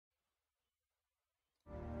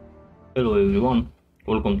Hello everyone,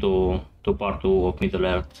 welcome to part 2 of Middle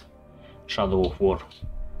Earth Shadow of War.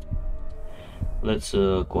 Let's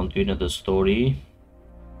continue the story.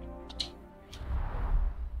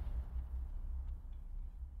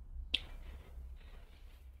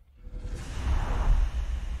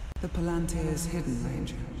 The Palantir is hidden,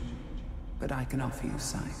 Ranger, but I can offer you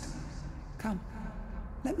sight. Come,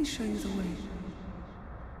 let me show you the way.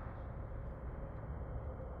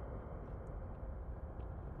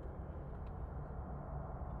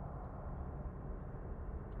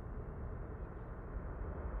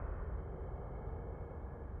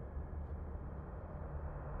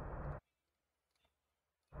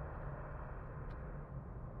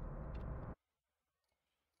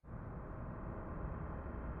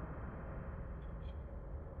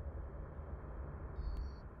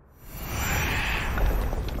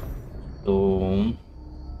 So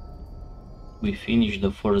we finished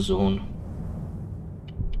the first zone.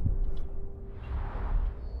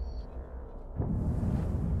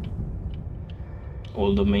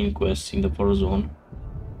 All the main quests in the first zone.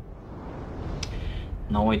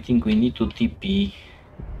 Now I think we need to TP.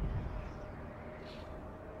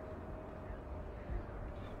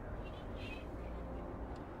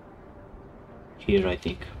 Here I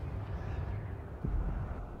think.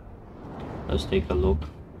 Let's take a look.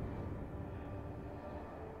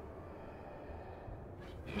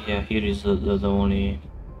 Yeah, here is the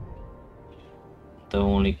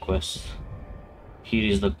only quest.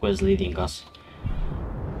 Here is the quest leading us.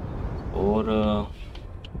 Or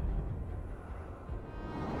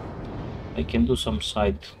I can do some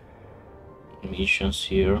side missions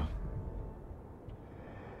here.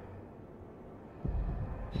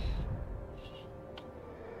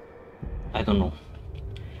 I don't know.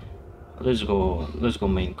 Let's go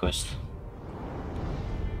main quest.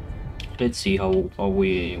 Let's see how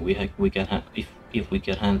we can if we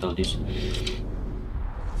can handle this.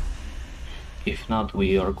 If not,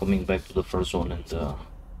 we are coming back to the first zone and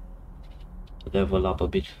level up a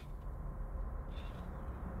bit.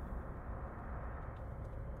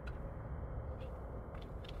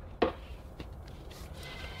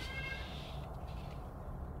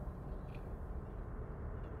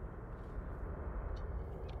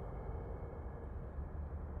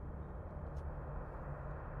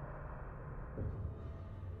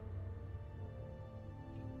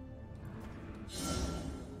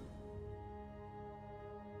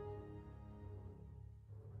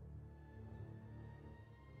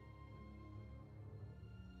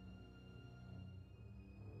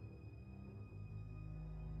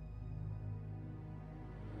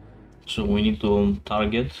 So we need to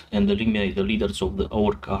target and eliminate the leaders of the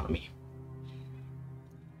Orc army.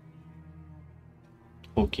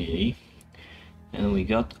 Okay, and we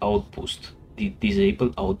got outpost.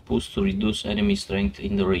 Disable outpost to reduce enemy strength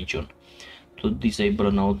in the region. To disable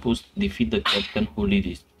an outpost, defeat the captain who leads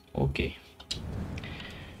it. Okay.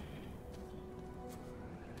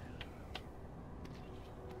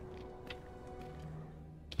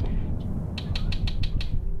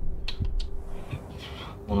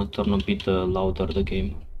 I wanna turn a bit louder the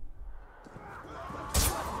game.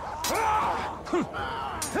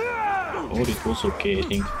 Oh, it was okay, I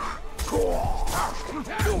think.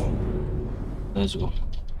 Let's go.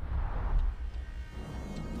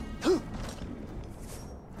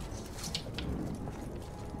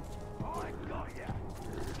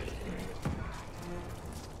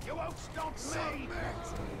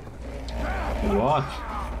 What?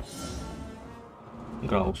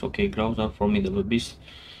 Grouse, okay, grouse are formidable beasts.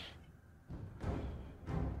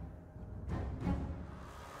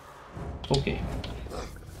 Okay.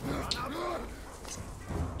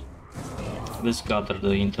 Let's gather the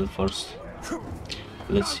intel first.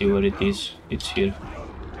 Let's see where it is. It's here.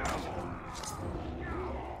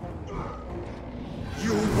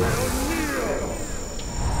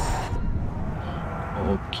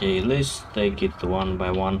 Okay, let's take it one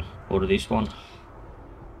by one. Or this one.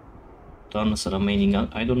 Turns remaining.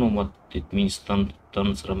 I don't know what it means,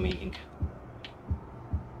 turns remaining.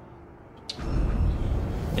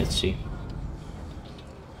 Let's see.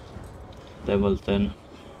 Level 10.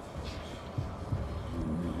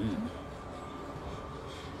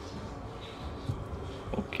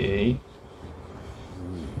 Okay.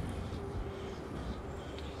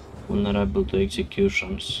 Vulnerable to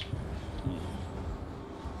executions.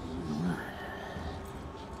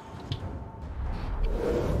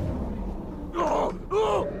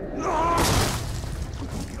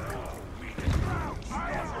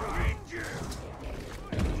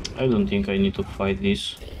 I don't think I need to fight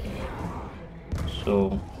this.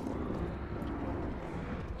 So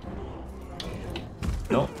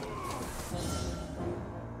no.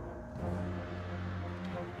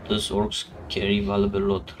 Those orcs carry valuable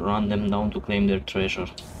loot. Run them down to claim their treasure.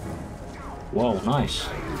 Wow, nice.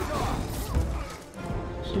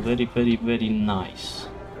 So very, very, very nice.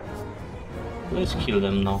 Let's kill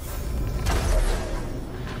them now.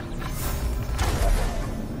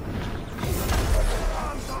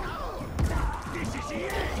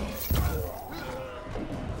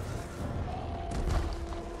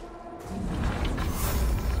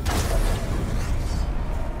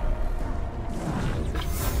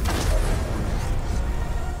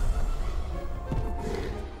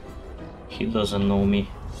 He doesn't know me.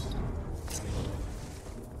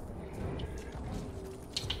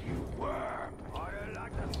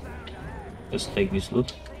 Let's take this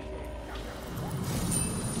loot.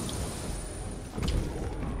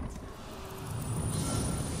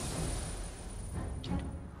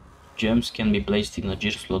 Gems can be placed in a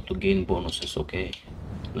gear slot to gain bonuses. Okay,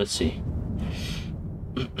 let's see.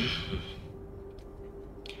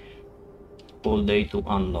 All day to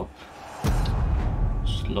unlock.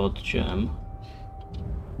 Slot gem.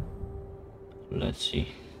 Let's see.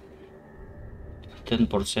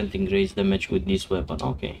 10% increase damage with this weapon.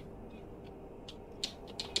 Okay.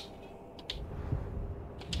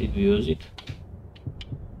 Did we use it?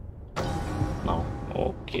 No.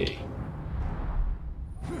 Okay.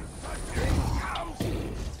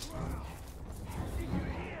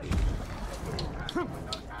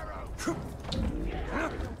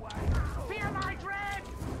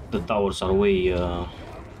 The towers are way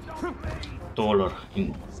taller.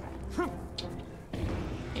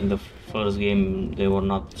 In the first game they were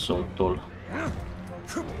not so tall.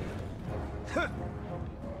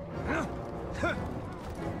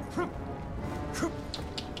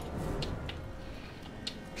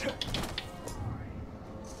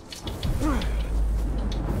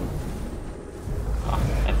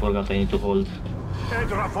 I forgot I need to hold.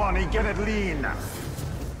 Edrafani, get it lean!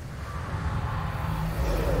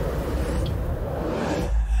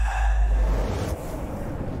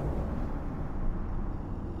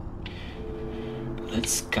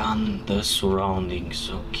 Let's scan the surroundings.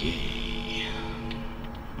 Okay.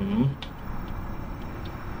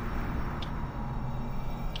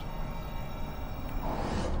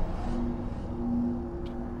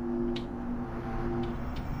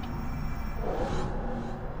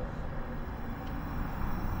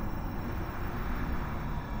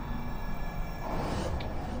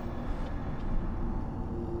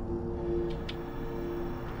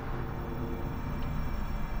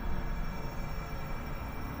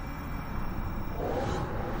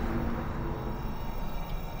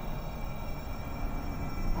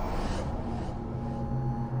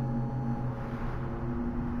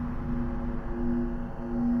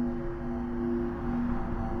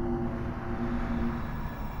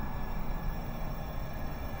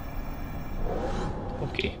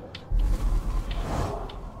 Okay.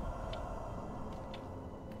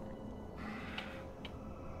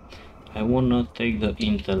 I wanna take the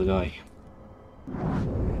intel guy.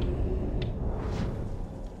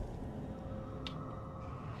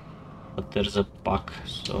 But there's a pack,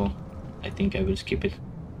 so I think I will skip it.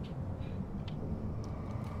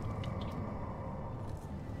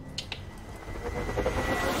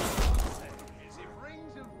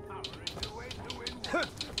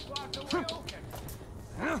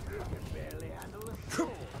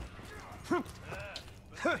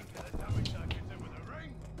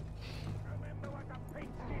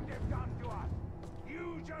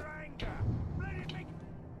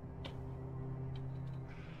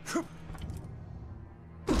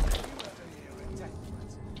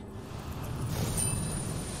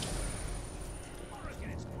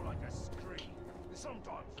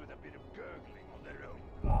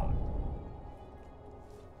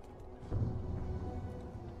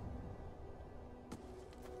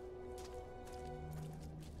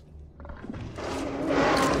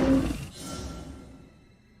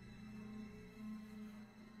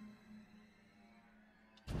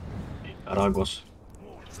 Aragos.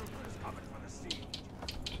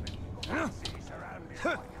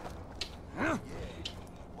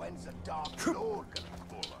 When's the Dark Lord gonna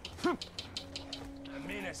fall on? The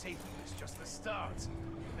menace is just the start.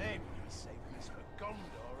 Maybe he's saving us for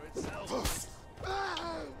Gondor itself.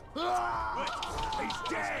 He's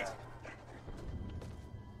dead!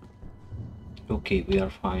 Okay, we are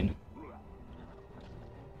fine.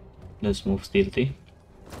 Let's move stealthy.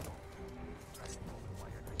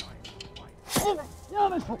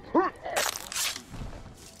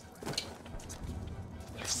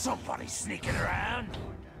 Somebody sneaking around?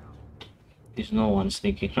 There's no one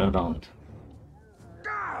sneaking around.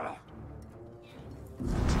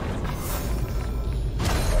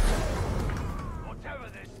 Whatever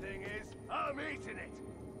this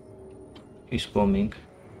He's coming.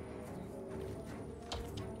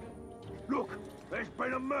 Look, there's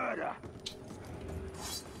been a murder.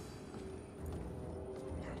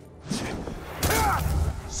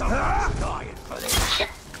 Someone's dying for this.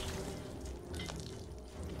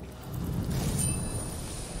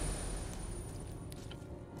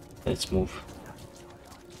 Let's move.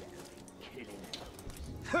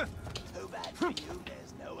 Too bad for you,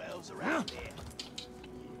 there's no elves around here.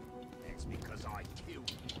 It's because I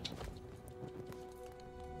killed you.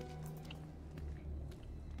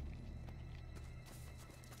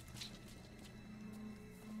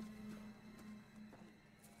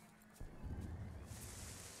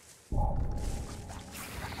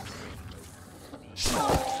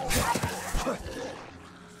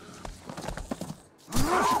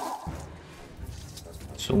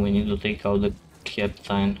 So we need to take out the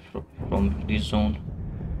captain from this zone.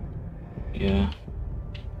 Yeah.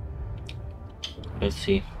 Let's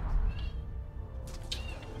see.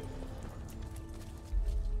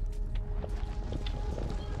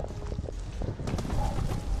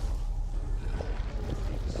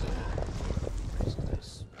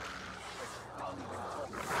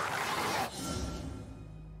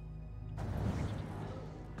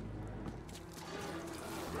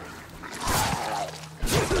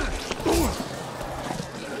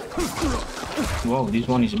 Wow, this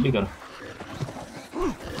one is bigger.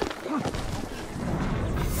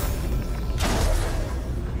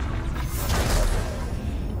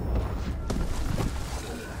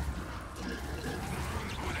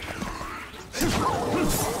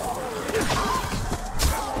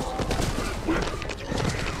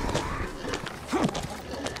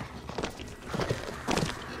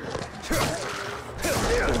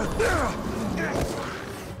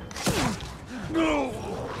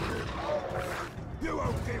 You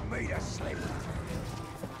won't give me the slip.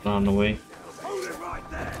 Run away. Hold it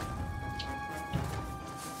right there.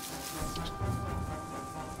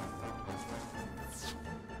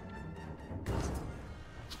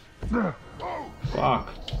 Fuck.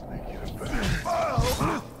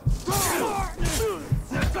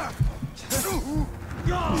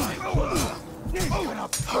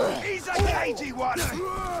 He's a cagey one.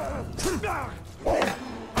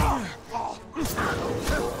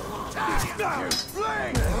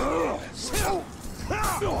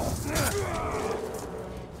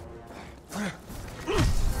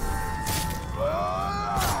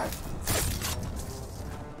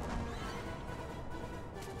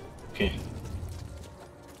 Okay.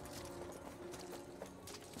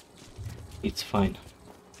 It's fine.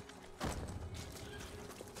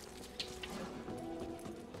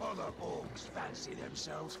 Other orcs fancy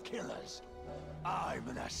themselves killers. I'm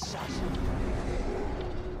an assassin.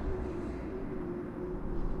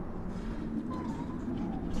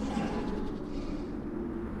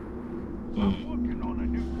 Working on a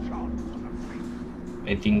new chance for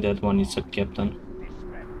the I think that one is a captain.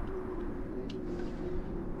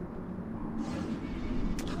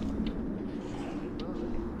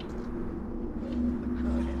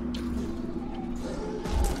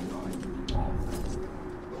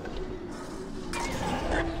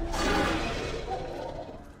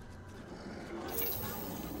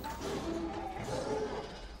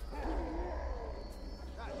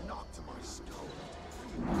 That knocked my skull.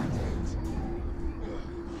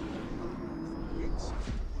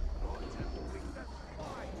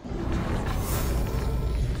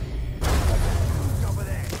 Over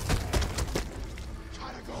there. Try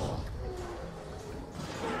to go.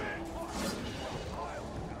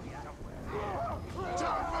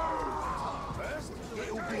 First,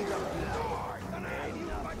 it'll be the blood and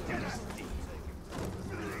my dynasty.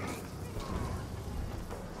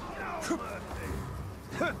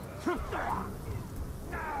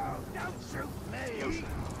 No, don't shoot me!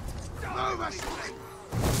 Move us!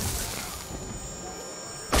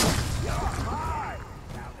 You're high!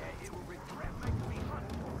 Down there you will regret making me hunt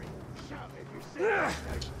for it. Shout if you see it.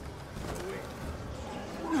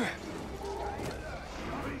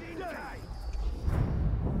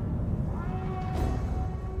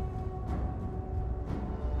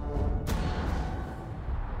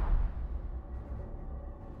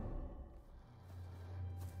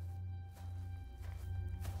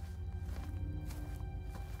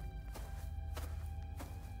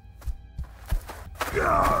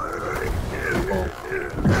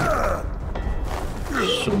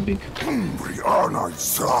 So big. We are not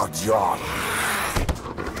Sauron.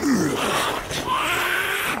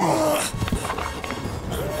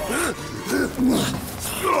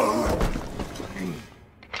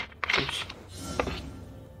 Oops.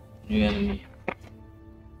 New enemy.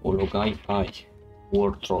 Ologai Eye.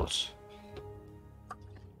 War Trolls.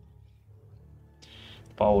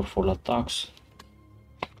 powerful attacks.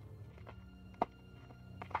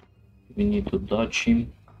 We need to dodge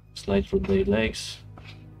him, slide through their legs.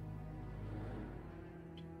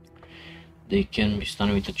 They can be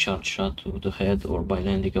stunned with a charge shot to the head or by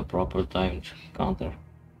landing a proper timed counter.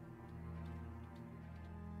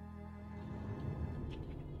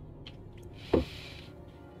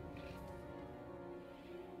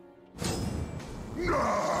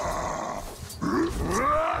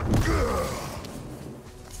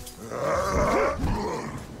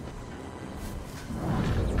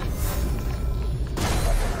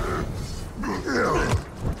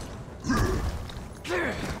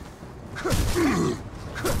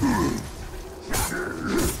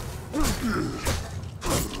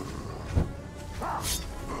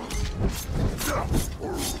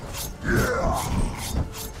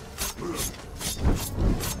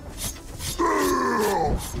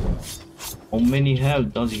 How many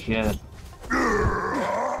health does he have?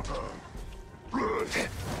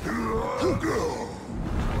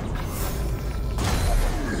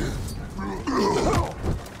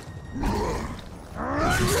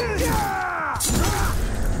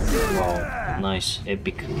 Wow, nice,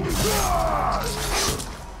 epic. We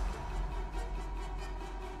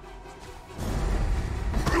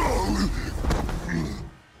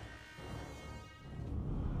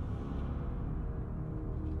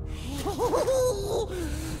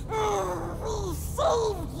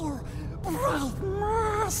saved you, right,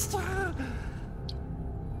 Master?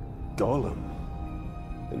 Gollum?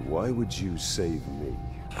 And why would you save me?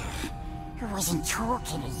 I wasn't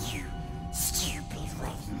talking to you, stupid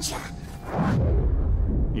ranger.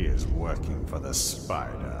 He is working for the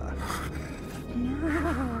spider.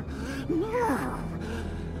 No, no.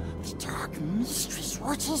 The Dark Mistress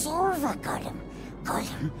watches over Gollum.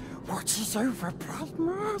 Gollum watches over Bright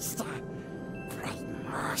Master. Bright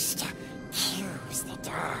Master kills the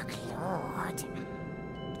Dark Lord.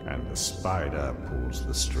 And the spider pulls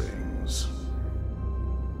the strings.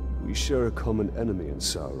 We share a common enemy in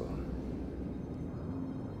Sauron.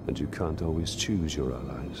 And you can't always choose your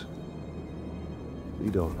allies.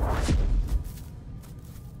 Lead on.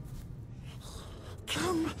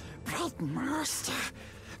 Come, Bright Master.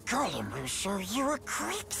 Gollum will show you a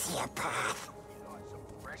quicker path.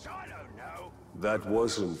 I don't know. That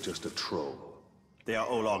wasn't just a troll. They are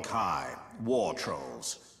Olog High, war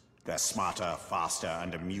trolls. They're smarter, faster,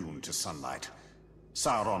 and immune to sunlight.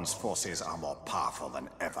 Sauron's forces are more powerful than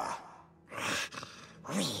ever.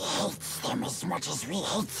 We hate them as much as we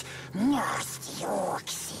hate nasty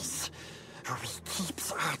orcs. We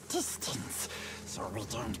keeps our distance, so we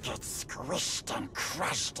don't get squished and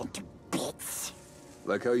crushed into bits.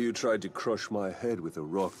 Like how you tried to crush my head with a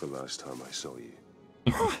rock the last time I saw you.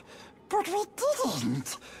 But we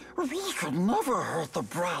didn't. We could never hurt the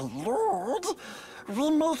Bright Lord. We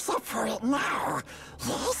makes up for it now,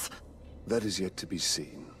 yes? That is yet to be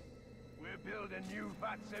seen. We're building new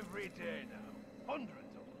vats every day now. Hundreds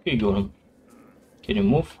of them. Okay, Gollum. Can you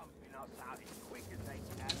move? Pumping us out as quick as they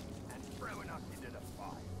can and throwing us into the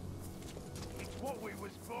fight. It's what we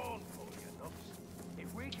was born for, you know.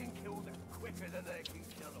 If we can kill them quicker than they can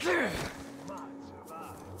kill us, we might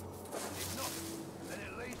survive. If not, then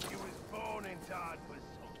at least you was born in time for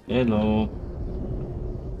something. Hello.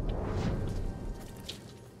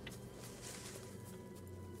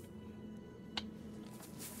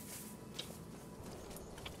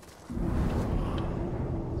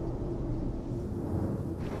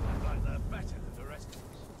 Like they're better than the rest of us.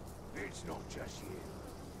 It's not just you.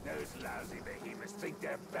 Those lousy behemoths think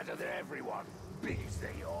they're better than everyone, big as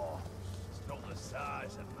they are. It's not the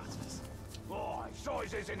size that matters. Boy,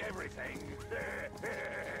 size isn't everything.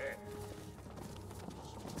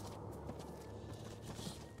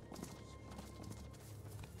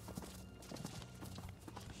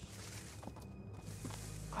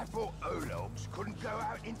 I thought Ologs couldn't go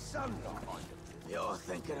out in sunlight. You're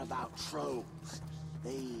thinking about trolls.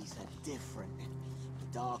 These are different. The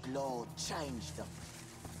Dark Lord changed them.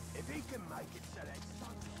 If he can make it so that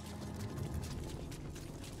sun...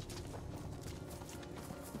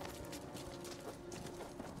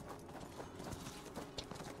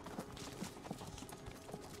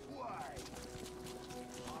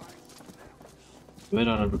 Where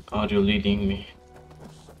are you leading me?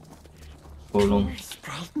 Gollum. Where's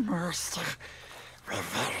Bright Master? We're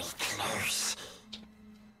very close.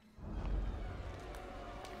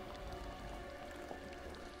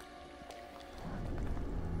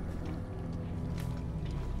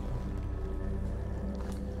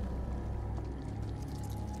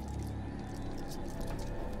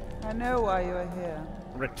 I know why you are here.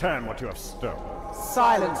 Return what you have stolen.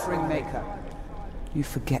 Silence, Ringmaker. You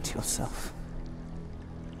forget yourself.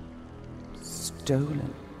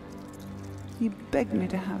 stolen. He begged me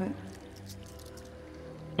to have it.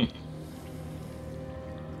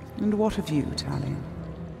 And what of you, Talion?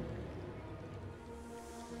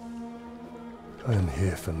 I am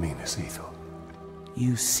here for Minas Ethel.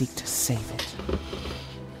 You seek to save it,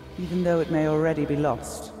 even though it may already be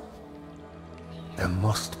lost. There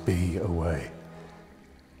must be a way.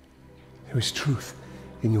 There is truth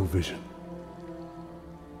in your vision.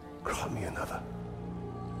 Grant me another.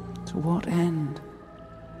 To what end?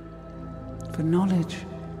 For knowledge?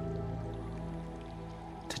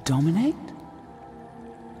 To dominate?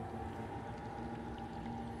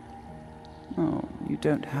 Oh, you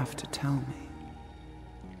don't have to tell me.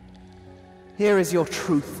 Here is your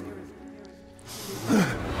truth.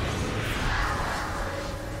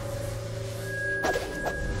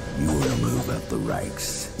 You want to move up the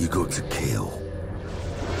ranks, you got to kill.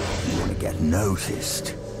 You want to get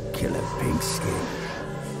noticed, kill a pink skin.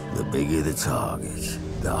 The bigger the target,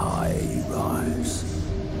 the higher you rise.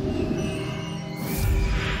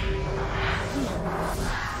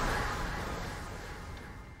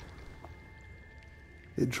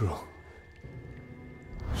 Idril.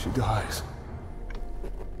 She dies.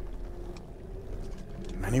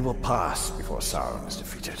 Many will pass before Sauron is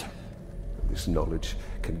defeated. This knowledge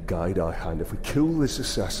can guide our hand. If we kill this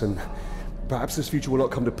assassin, perhaps this future will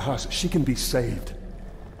not come to pass. She can be saved.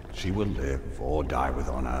 She will live or die with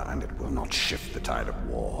honor, and it will not shift the tide of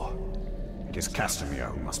war. It is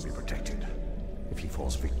Castamere who must be protected. If he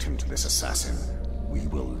falls victim to this assassin, we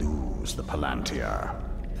will lose the Palantir.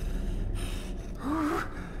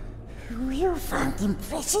 You found him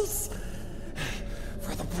precious?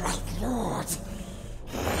 For the Bright Lord.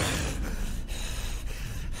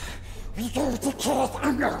 We go to Kirith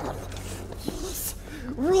Anor. Yes,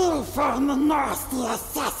 we'll find the nasty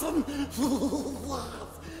assassin. Yes.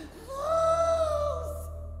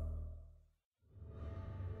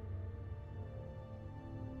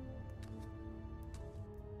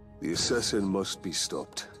 The assassin must be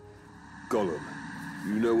stopped. Gollum,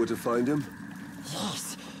 you know where to find him?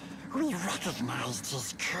 Yes, we recognized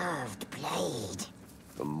his curved blade.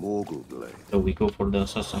 A Morgul blade. So we go for the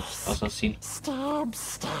assassin. Stab,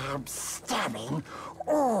 stab, stabbing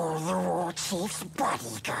all the war chief's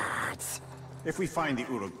bodyguards. If we find the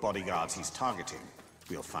Uruk bodyguards he's targeting,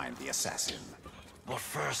 we'll find the assassin. The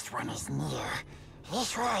first one is near.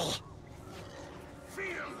 This way. Feel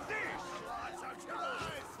this!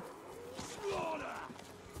 Slaughter!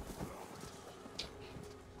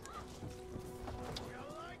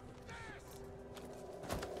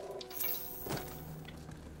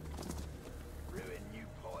 Ruin new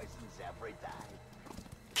poisons every day.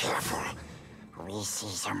 Careful. We see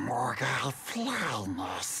some Morgai fly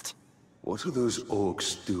nest. What are those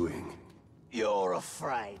orcs doing? You're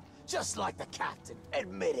afraid, just like the captain.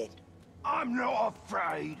 Admit it. I'm not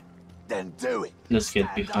afraid. Then do it. Let's get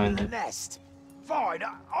Stand behind under him. the nest. Fine,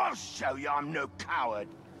 I'll show you I'm no coward.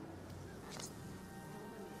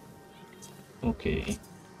 Okay.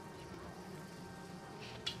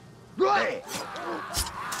 There!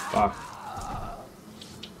 Fuck.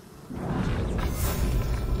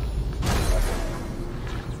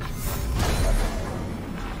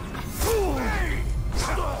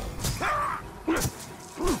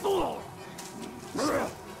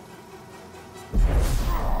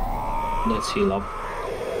 Let's heal up.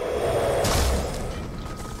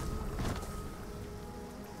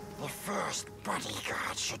 The first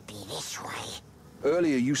bodyguard should be this way.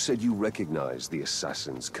 Earlier you said you recognized the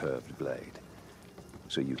assassin's curved blade.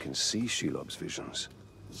 So you can see Shelob's visions.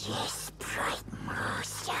 Yes, Bright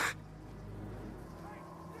Master.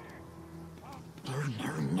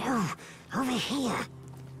 No. Over here.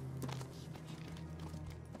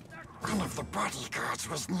 One of the bodyguards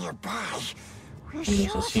was nearby. We're And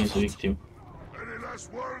sure assassin's of it. victim. Any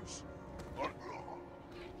last words? I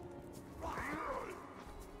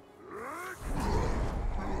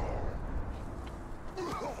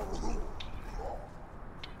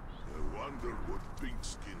wonder what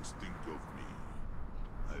pinkskins think of me.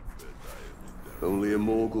 I bet I am in their... Only a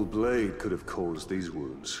Morgul blade could have caused these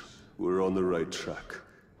wounds. We're on the right track.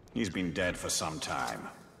 He's been dead for some time.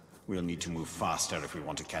 We'll need to move faster if we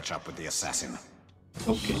want to catch up with the assassin.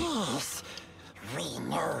 Okay. Yes. We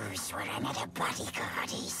knows where another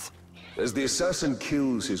bodyguard is. As the assassin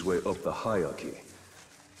kills his way up the hierarchy,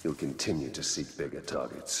 he'll continue to seek bigger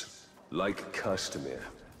targets. Like Castamere.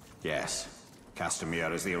 Yes.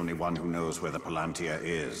 Castamere is the only one who knows where the Palantir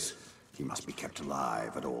is. He must be kept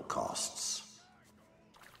alive at all costs.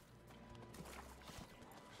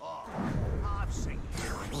 I've seen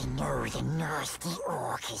you. We know the nasty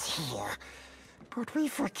orc is here, but we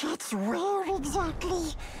forget where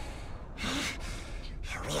exactly.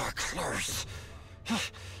 We're close.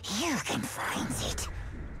 You can find it.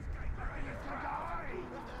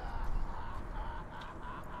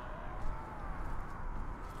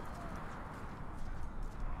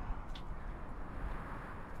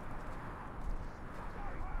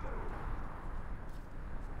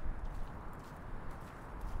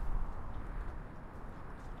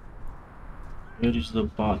 Where is the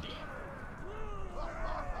body?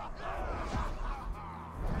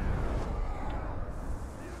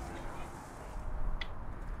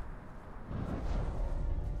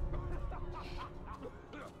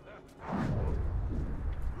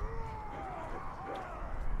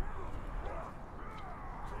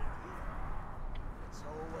 It's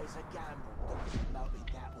always a gamble to promote it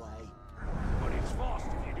that way. But it's fast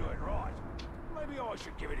if you do it right. Maybe I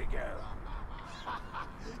should give it a go.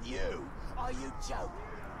 You? Are you joking?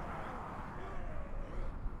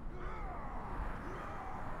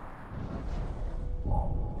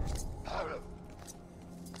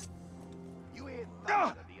 You hear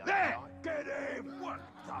thunder the other night? Get him! What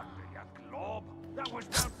thunder, you glob? That was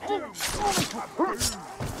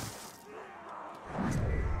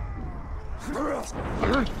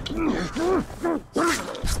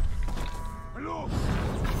Look!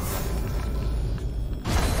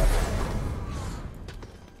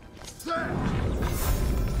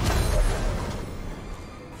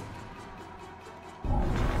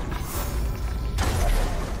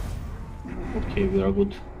 Okay, we are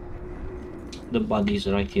good. The body is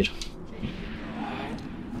right here.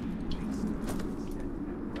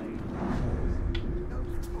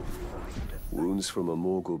 Wounds from a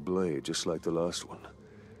Morgul blade, just like the last one.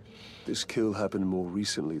 This kill happened more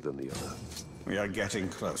recently than the other. We are getting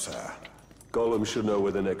closer. Gollum should know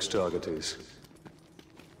where the next target is.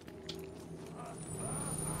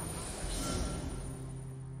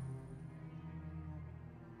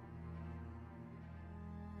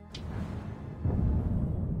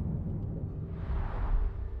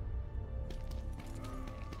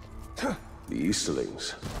 The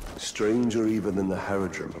Easterlings, stranger even than the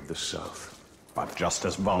Haradrim of the south. But just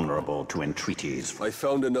as vulnerable to entreaties. I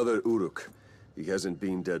found another Uruk. He hasn't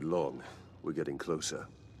been dead long. We're getting closer.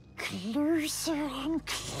 Closer and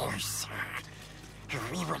closer.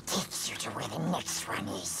 We will take you to where the next one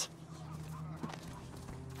is.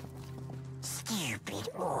 Stupid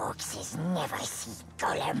orcs has never seen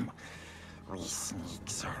Gollum. We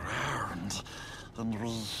sneaks around, and we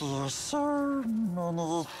hear so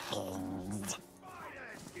many things.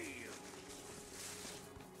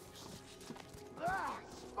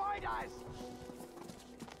 Spiders!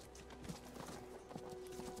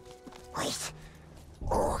 Wait,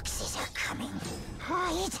 orcs are coming.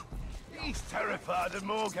 Hide! He's terrified of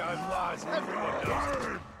Morgoth was. Everyone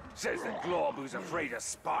knows. Says the glob who's afraid of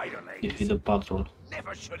spiderlings. Defeat the patrol.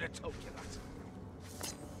 Never should have told you that.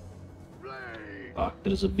 Ah,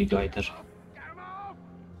 there's a big guy there. Get him off!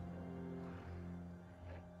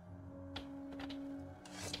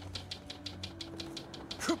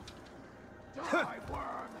 Die,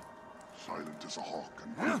 worm! Silent as a hawk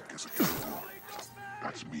and quick as a cannonball.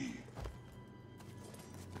 That's me.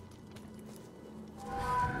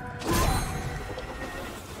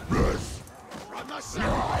 Run the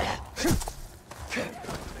side!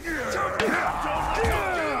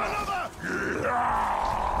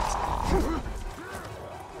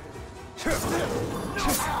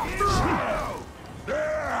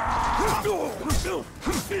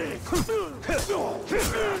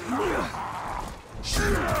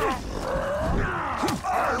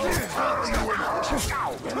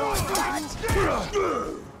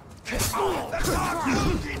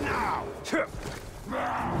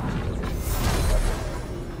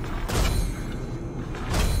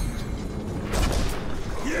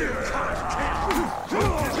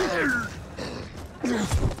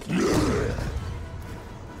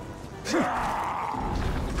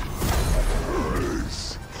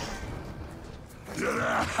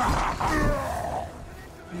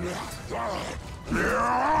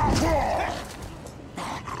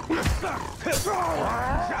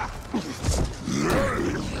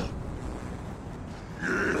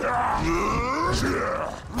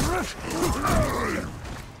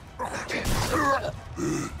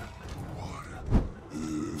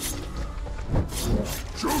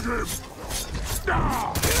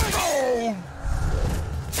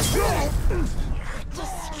 Shoot him!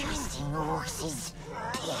 Disgusting horses.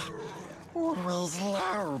 Always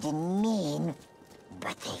loud and mean.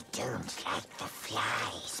 But they don't like the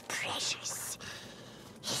flies, precious.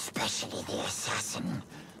 Especially the assassin.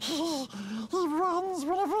 He runs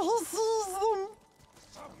whenever he sees them.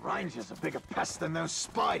 Ranger's a bigger pest than those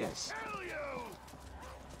spiders.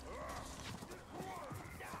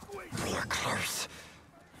 you're close.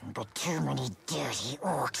 But too many dirty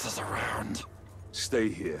orcs is around. Stay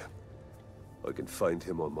here. I can find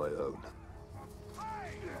him on my own.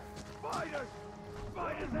 Hey! Spiders!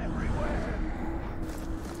 Spiders everywhere!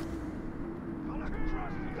 On a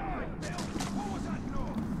crust line, Bill! What was that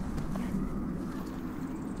noise?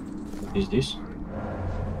 What is this?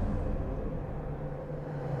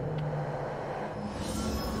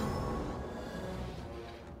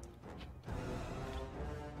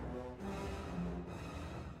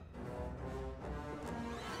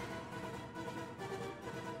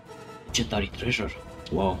 Legendary treasure.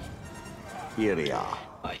 Wow. Here we are.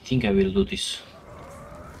 I think I will do this.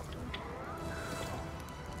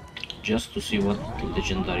 Just to see what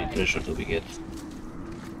legendary treasure do we get.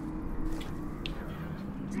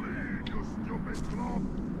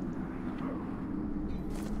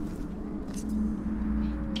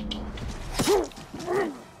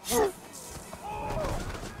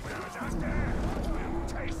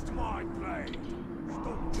 Taste my blade!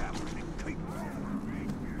 Stop gambling and keep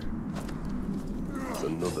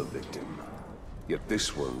Another victim. Yet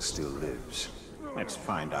this one still lives. Let's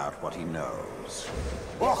find out what he knows.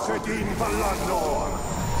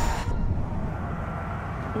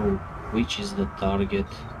 So, which is the target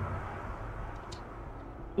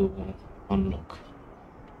to unlock?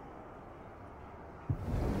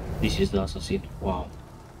 This is the assassin. Wow.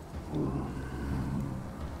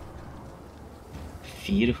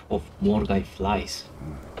 Fear of Morgai flies.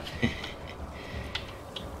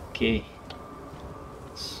 Okay.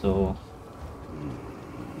 So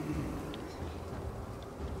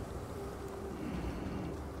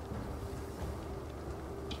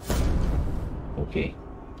okay.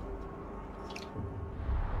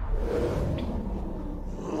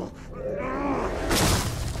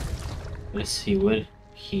 Let's see where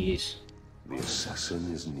he is. The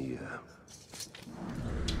assassin is near.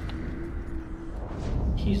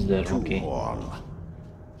 He's there, okay.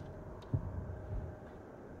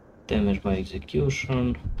 Damage by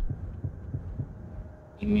execution.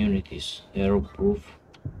 Immunities, arrow proof.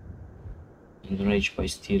 Enraged by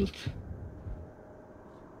stealth.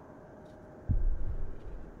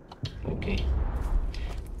 Okay.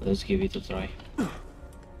 Let's give it a try.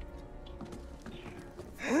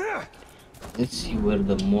 Let's see where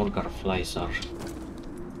the Morgar flies are.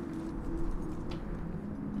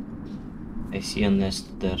 I see a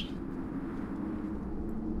nest there.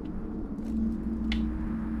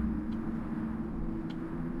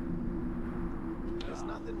 There's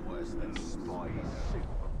nothing worse than spies soup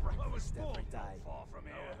for breakfast every day. far from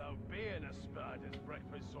here, though being a spider's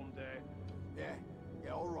breakfast someday.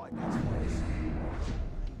 Yeah, all right, that's nice.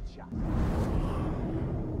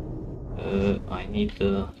 I need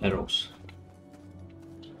arrows.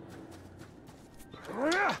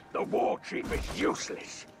 The war chief is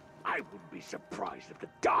useless. I wouldn't be surprised if the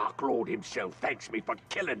Dark Lord himself thanks me for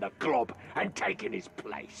killing the glob and taking his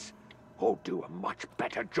place. He'll do a much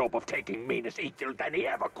better job of taking Minas Ithil than he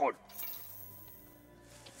ever could.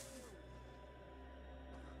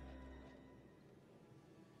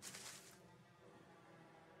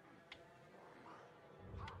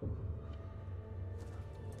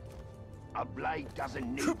 A blade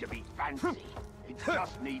doesn't need to be fancy. It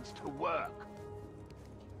just needs to work.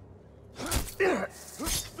 I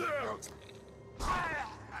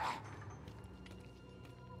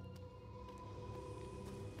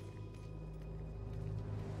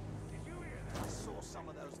saw some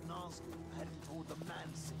of those Nazgul heading toward the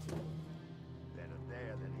Man City. Better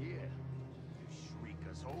there than here, you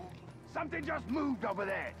shriekers all. Something just moved over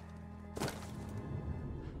there.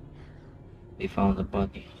 They found the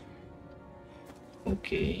body.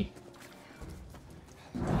 Okay.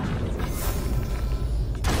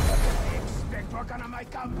 Expect we're gonna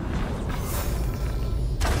make them.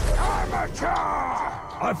 Amateur!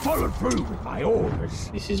 I followed through with my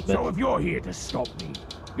orders. This is bad. So if you're here to stop me,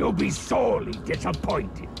 you'll be sorely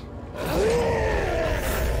disappointed.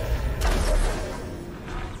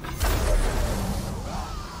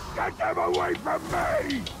 Get them away from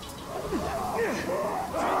me!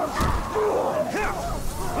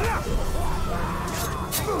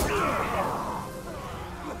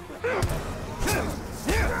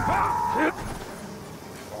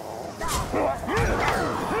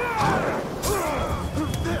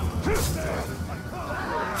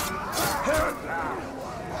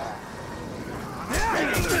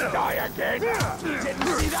 Die again! Didn't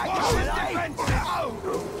see that coming,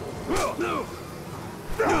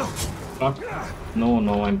 Fuck. No,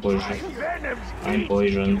 no, I'm poisoned. I'm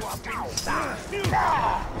poisoned.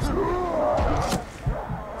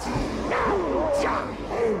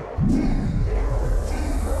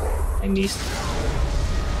 I missed.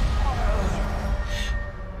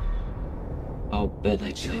 how bad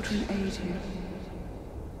I played. Children aid you.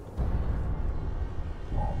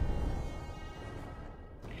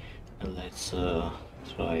 Let's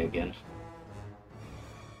try again.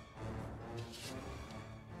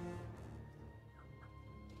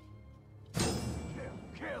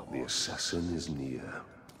 The assassin is near.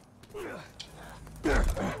 Why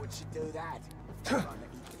would you do that? Trying to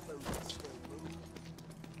eat the food that's still moving.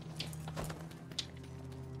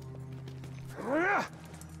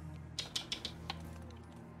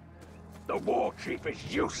 The war chief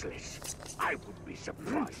is useless. I wouldn't be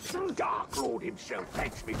surprised. Dark Lord himself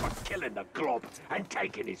thanks me for killing the glob and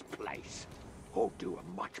taking his place. He'll do a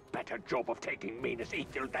much better job of taking Minas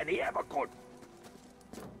Ithil than he ever could.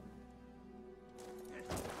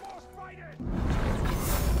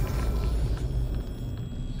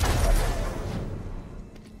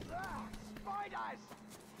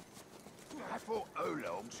 I thought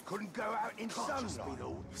Olords couldn't go out in sunlight.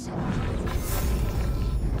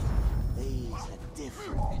 These are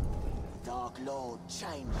different. The Dark Lord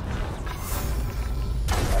changed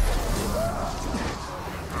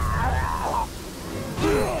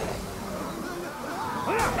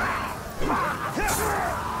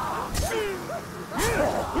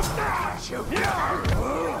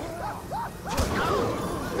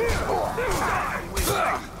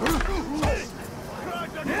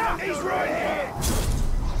He's right here!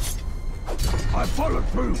 I followed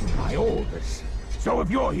through with my orders. So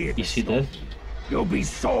if you're here to Is he stop, dead? you'll be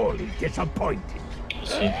sorely disappointed.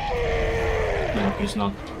 Is he? No, he's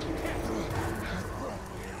not.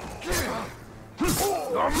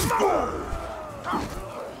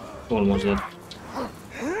 Almost dead.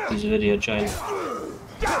 He's very agile.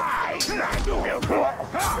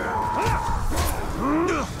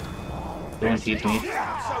 Don't hit me.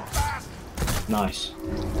 Nice.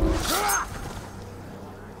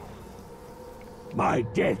 My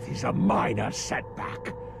death is a minor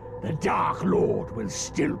setback. The Dark Lord will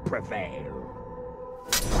still prevail.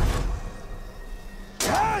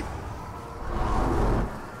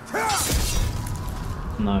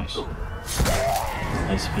 Nice.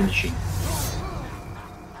 Nice finishing.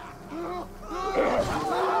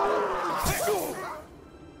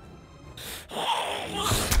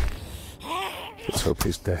 Let's hope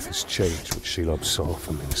his death has changed what Shelob saw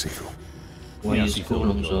from Minas Ithil. Why is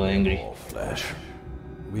Gollum so angry? Flesh.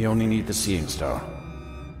 We only need the Seeing Star.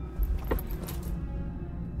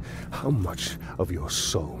 How much of your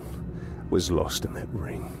soul was lost in that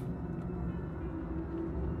ring?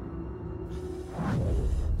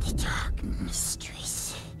 The Dark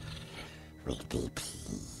Mistress will be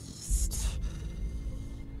pleased.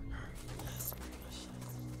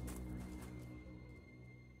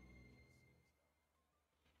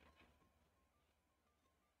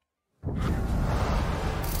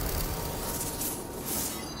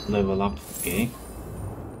 Level up, okay.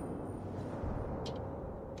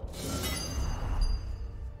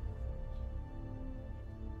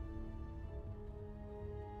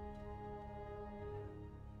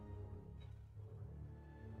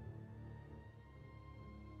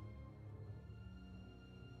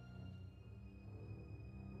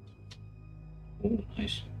 Oh,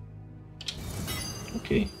 nice.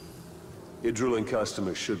 Okay. Idril and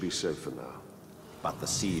customers should be safe for now. But the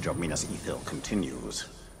siege of Minas Ithil continues.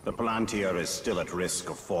 The Palantir is still at risk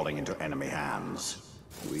of falling into enemy hands.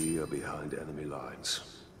 We are behind enemy lines.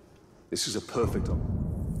 This is a perfect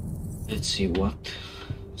Let's see what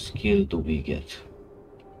skill do we get.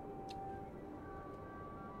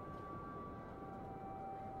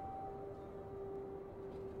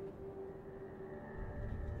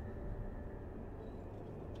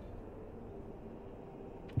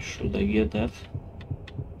 Should I get that?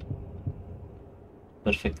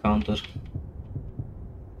 Perfect counter.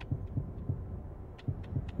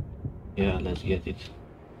 Yeah, let's get it.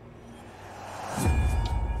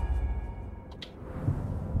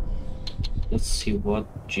 Let's see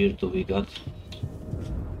what gear do we got.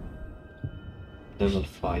 Level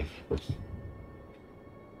 5.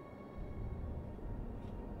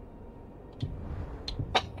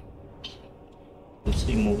 Let's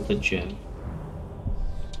remove the gem.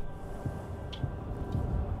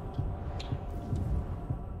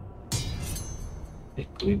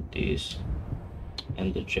 Equip this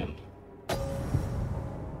and the gem.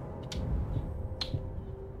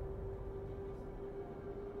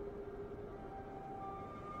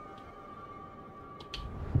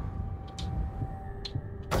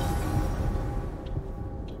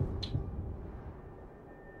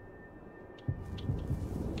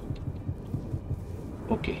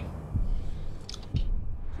 Okay.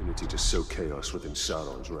 opportunity to sow chaos within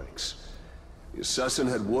Sauron's ranks. The assassin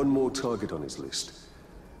had one more target on his list.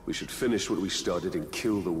 We should finish what we started and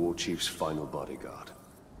kill the war chief's final bodyguard.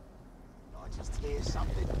 I just hear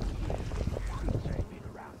something.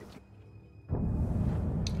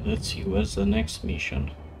 Let's see, where's the next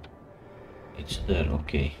mission? It's there,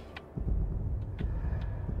 okay.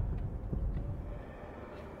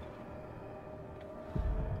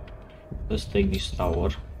 Let's take this tower.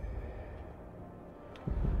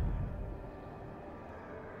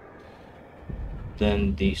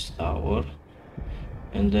 Then this tower.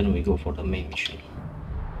 And then we go for the main mission.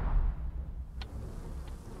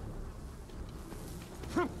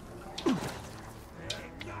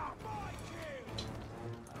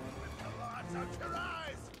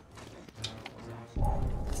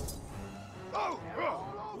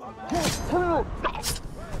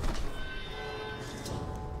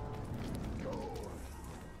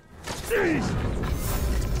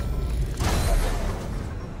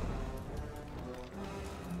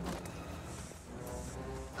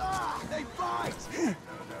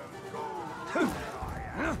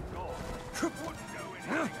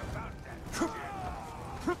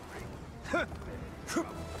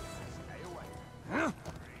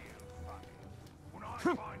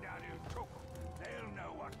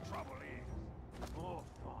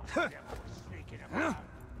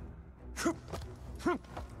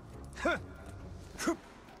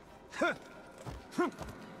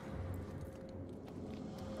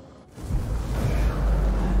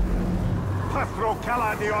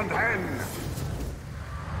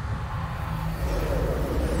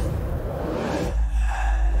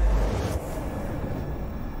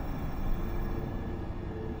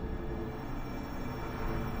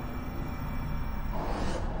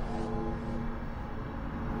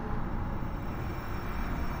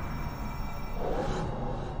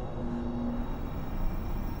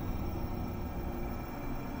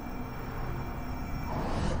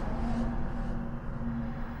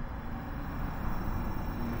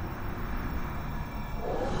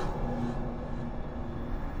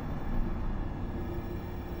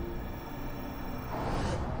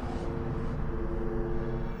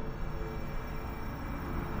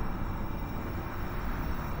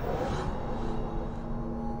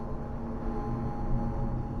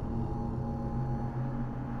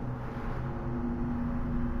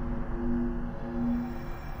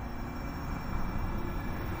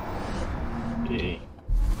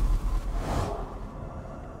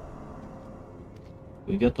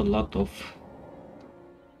 We got a lot of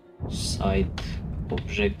side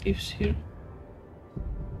objectives here.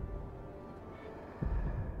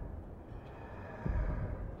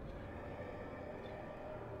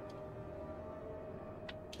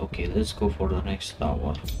 Okay, let's go for the next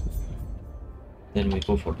tower. Then we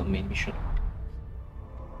go for the main mission.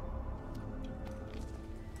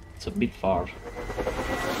 It's a bit far.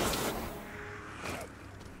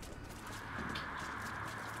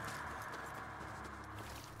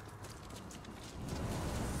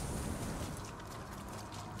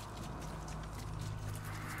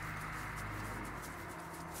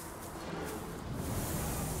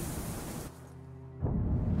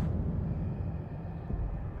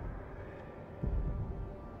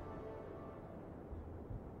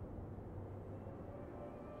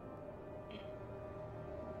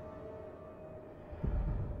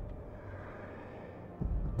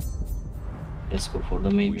 Let's go for the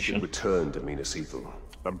main mission. We should return to Minas Ithil.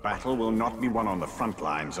 The battle will not be won on the front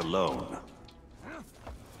lines alone.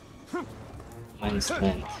 Mine's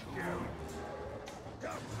land.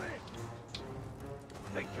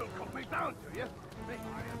 Think you'll cut me down, do you? Me?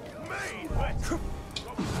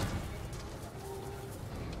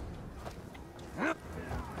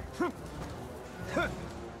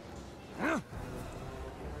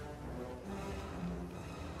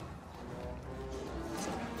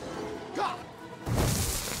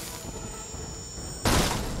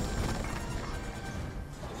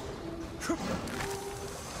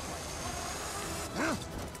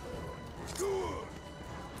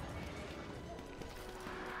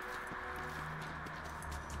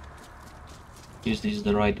 Is this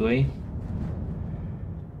the right way?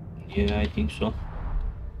 Yeah, I think so.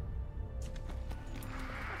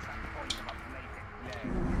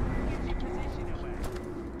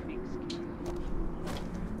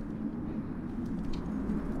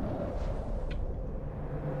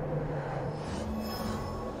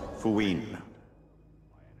 Fuin.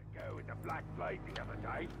 I had a go with the black blade the other day.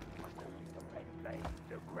 I called it the red blade,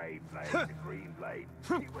 the grey blade, the green blade.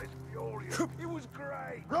 He was furious. It was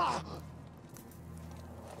great.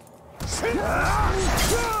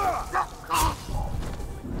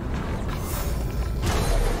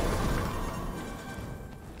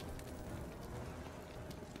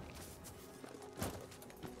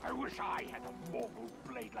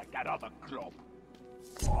 that other club.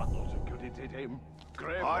 Oh, those are good, it did him.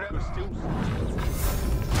 Graham was still...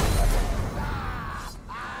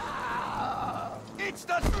 It's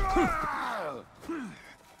the...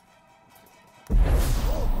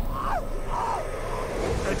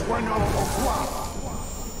 It's bueno au revoir.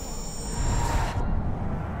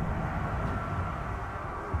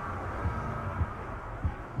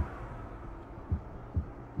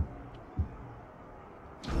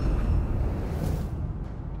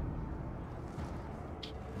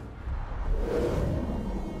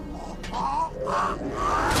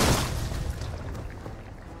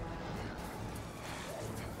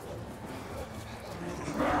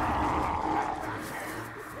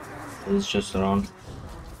 It's just around.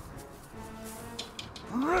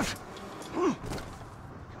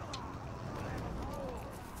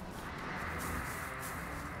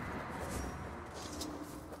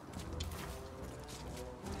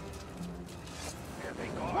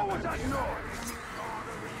 What was that noise?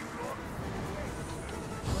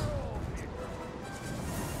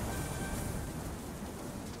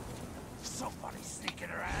 Somebody sneaking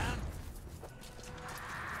around?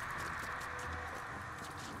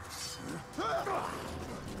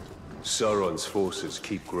 Sauron's forces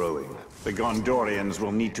keep growing. The Gondorians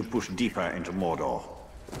will need to push deeper into Mordor.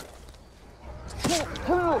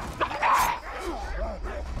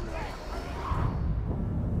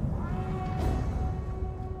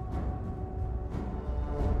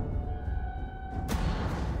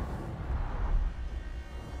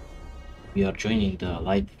 We are joining the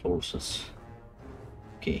Allied forces.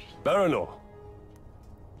 Okay. Baranor!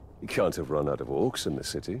 You can't have run out of orcs in the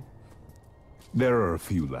city. There are a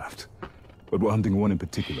few left, but we're hunting one in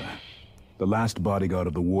particular. The last bodyguard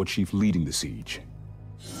of the war chief leading the siege.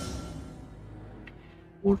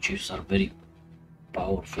 War chiefs are very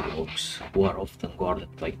powerful orcs, who are often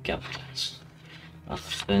guarded by captains.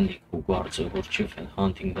 Understanding who guards a war chief and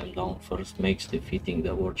hunting them down first makes defeating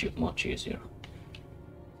the war chief much easier.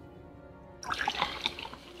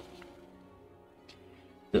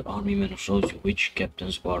 The army menu shows you which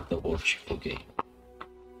captains guard the war chief. Okay.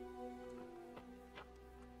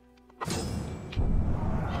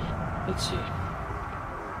 Let's see.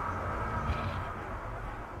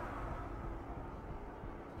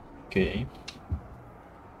 Okay.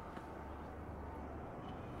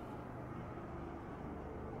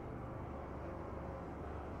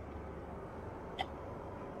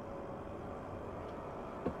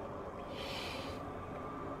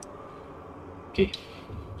 Okay.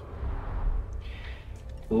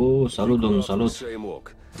 Oh, salut, domnul, salut.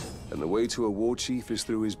 And the way to a war chief is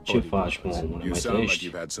through his Ce body. faci, mă, omule, mai trăiești?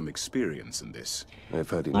 you've had some experience in this. I've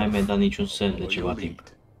had N-ai mai enough. dat niciun semn de ceva timp.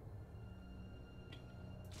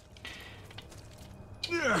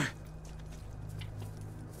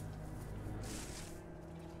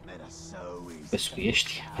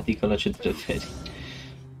 Pescuiești? Adică la ce te referi?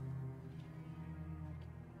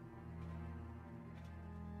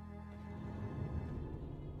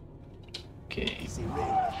 Ok.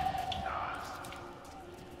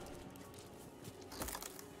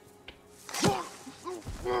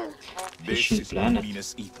 Fishing planet.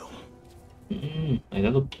 Ai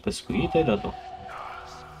dat-o pescuit, ai dat-o.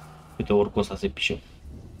 Uite, oricul ăsta se pișă.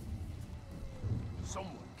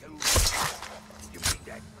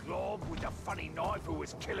 Funny knife who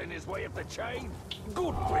was killing his way up the chain?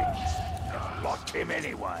 Good riddance. Never liked him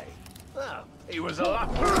anyway. Oh, he was a lot.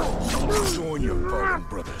 Join your fallen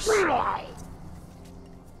brothers.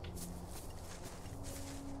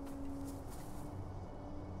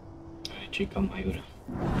 Ce cam mai vrea.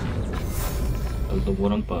 Îl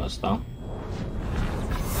doborăm pe ăsta.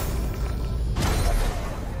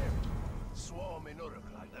 Swarming Uruk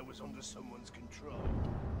like they was under someone's control.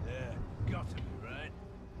 Yeah, got to be right.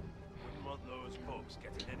 Wouldn't want those folks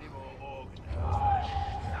getting any more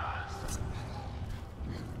organized.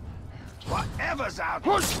 Whatever's out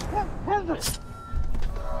there.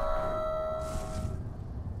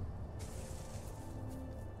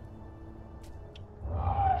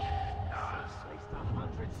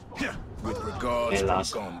 With regards Hey, from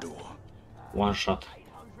lass. Gondor. One shot.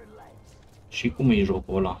 Și cum e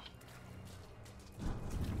jocul ăla?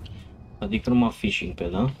 Adică numai fishing pe,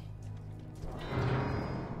 da?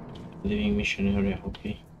 Living mission area, ok.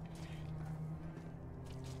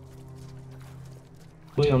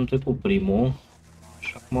 Băi, am trecut primul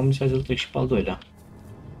și acum am zis să trec și pe al doilea.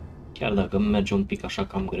 Chiar dacă merge un pic așa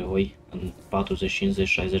cam greoi, în 40, 50,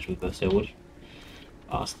 60 FPS-uri,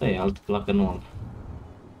 asta e, alt placă nu am.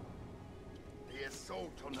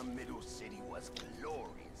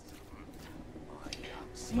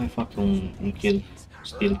 Mai fac un kill,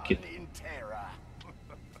 still kill.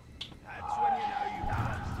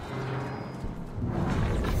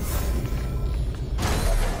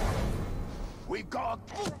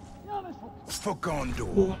 For Gondor.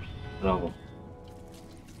 Bun, bravo.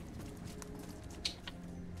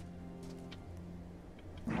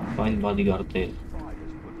 Find bodyguard tail.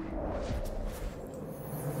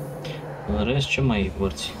 În rest, ce mai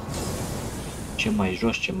vărți? Ce mai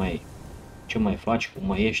joci, ce mai faci, cum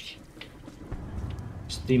mai ești?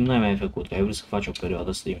 Stream n-ai mai făcut, că ai vrut să faci o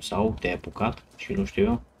perioadă stream sau te-ai apucat și nu știu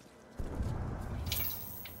eu.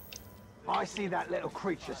 I see that little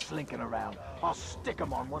creature slinking around. I'll stick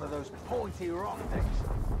him on one of those pointy rock things.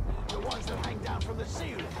 The ones that hang down from the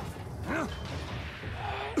ceiling.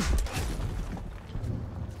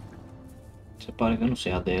 Se pare că nu se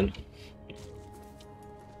ia de el.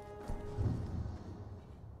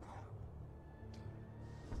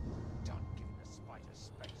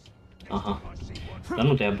 Aha. Dar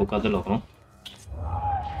nu te-ai apucat deloc, nu?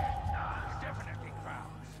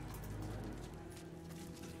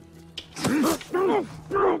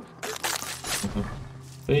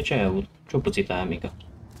 Păi ce ai avut? Ce-o pățit aia mică?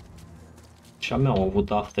 Și a mea au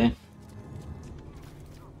avut afte.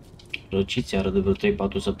 Răciți iară de vreo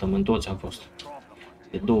 3-4 săptămâni, toți am fost.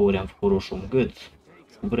 De 2 ori am făcut roșu în gât.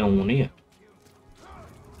 Nu prea unie.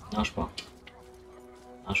 Nașpa.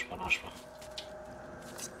 Nașpa, nașpa.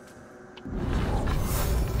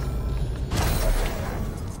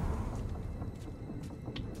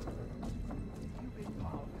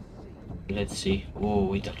 Let's see. Oh,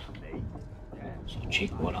 uite-l.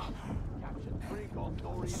 Sucicul ăla.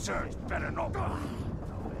 Search better not.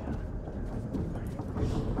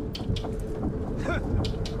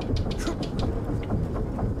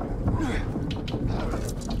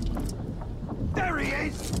 There he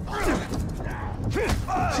is.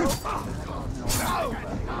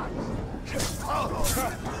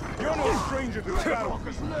 You're no stranger to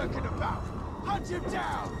Skywalker's lurking about. Hunt him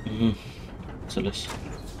down. Înțeles.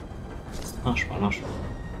 Nașpa, nașpa.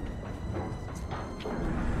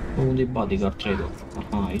 Unde-i bodyguard trader?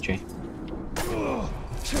 Aha, aici e.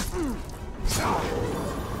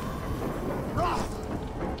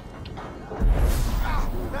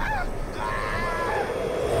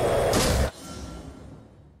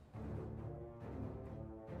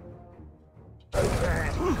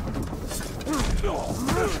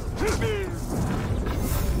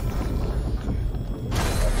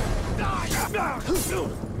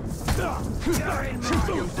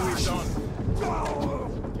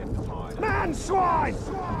 Man swine!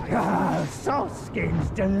 Soulskins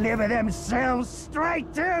deliver themselves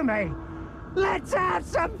straight to me! Let's have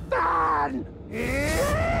some fun!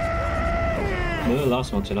 Bă,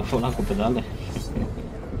 lasă-mă, ți-l-a făcut cu pedale.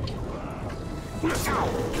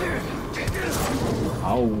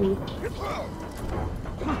 Au!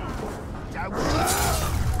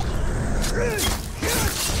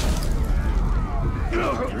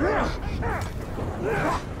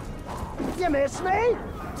 You miss me?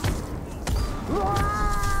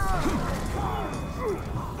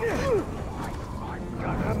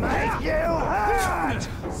 Gonna make you hurt!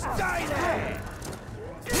 Stay there!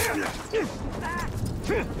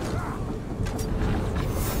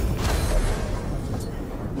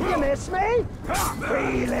 You miss me?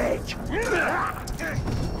 Feel it!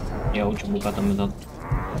 Ia uite ce bucată mi-a dat.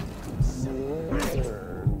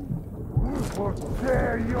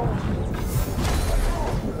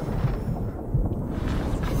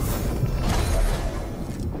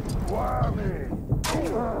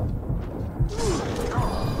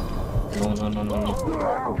 Nu, nu, nu, nu, nu.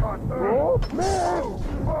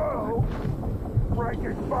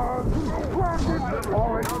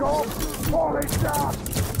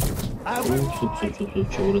 Sub,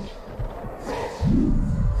 ce urât.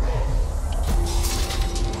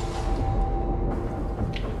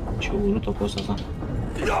 Ce urât a fost asta.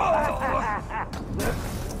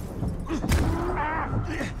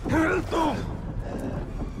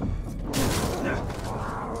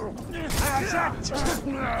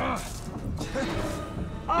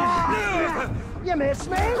 You miss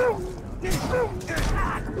me?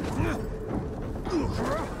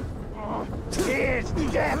 Here's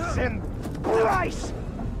death's embrace!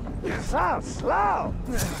 So slow!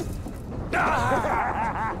 I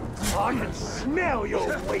can smell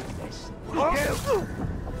your weakness!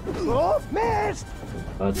 Oh, missed!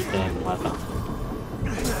 Bă-te, mata.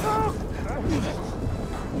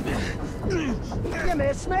 You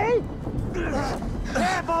miss me?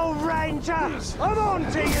 Careful, Ranger! I'm on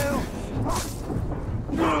to you!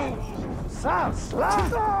 So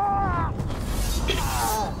slow!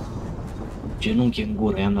 Genunchi în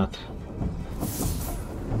gură i-am dat.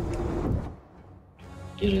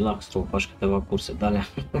 E relax, trebuie faci câteva curse de-alea.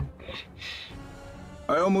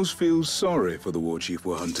 I almost feel sorry for the war chief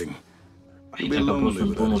we're hunting. Aici că plus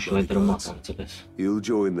sunt unul și l-ai drămat, am înțeles. You'll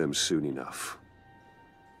join them soon enough.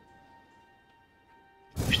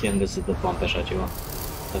 Știam că se dă bani pe așa ceva.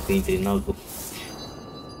 Dacă intri în altul.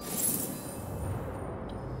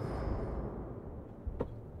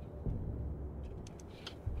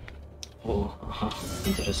 Oh, aha,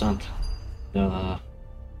 interesant. Da.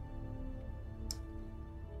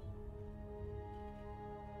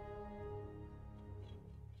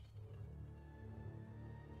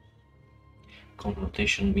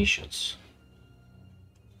 Confrontation missions.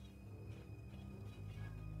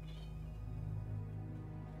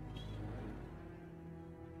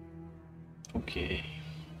 Okay.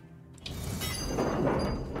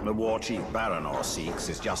 The war chief Baranor seeks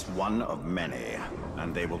is just one of many,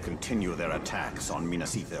 and they will continue their attacks on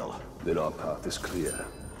Minas Ithil. Then our path is clear.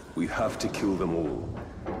 We have to kill them all,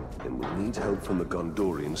 and we'll need help from the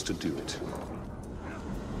Gondorians to do it.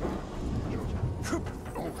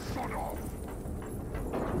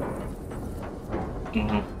 Did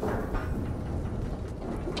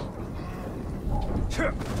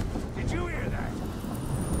you hear that?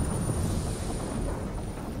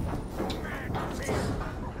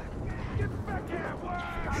 Get back here!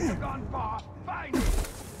 I've gone far. Find it!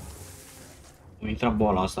 Nu intra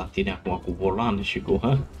boala asta în tine acum cu volan și cu...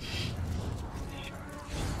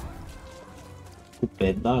 cu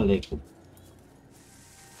pedale, cu...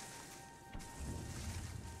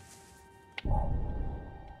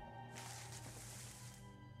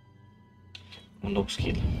 Un dog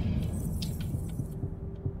skill.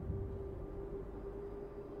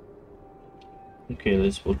 Okay,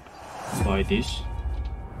 let's buy this.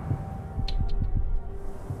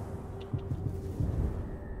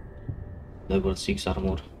 Level 6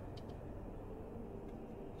 armor.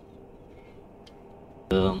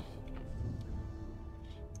 Cum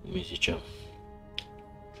îi zice?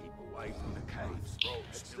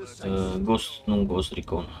 Ghost, nu Ghost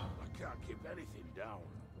Recon.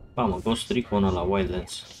 Mă, Ghost Recon la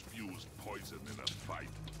Wildlands.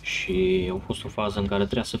 Și a fost o fază în care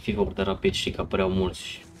trebuia să fii foarte rapid, știi, că apăreau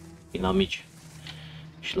mulți inamici.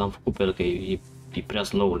 Și l-am făcut pe el că e prea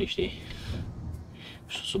slowly, știi?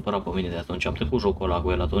 Și s-a supărat pe mine de atunci. Am trecut jocul ăla cu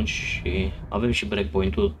el atunci și avem și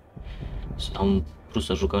breakpoint-ul. Am vrut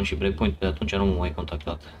să jucăm și breakpoint, de atunci nu m-am mai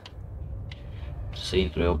contactat. Să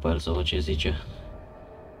intru eu pe el să văd ce zice.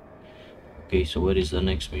 Ok, so where is the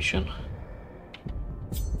next mission?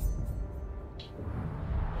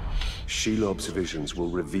 Shelob's visions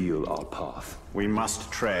will reveal our path. We must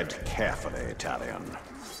tread carefully, Italian.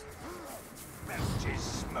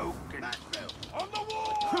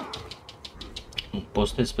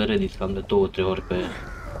 Postez pe Reddit cam de 2-3 ori pe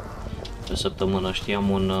săptămână. Știam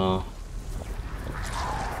un...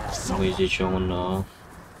 cum îi zice,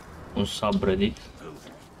 un subreddit.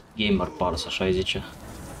 Gamer Pars, așa îi zice.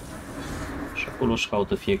 Și acolo își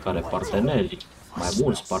caută fiecare parteneri, mai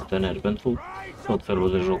mulți parteneri pentru tot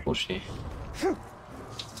felul de jocuri, știi?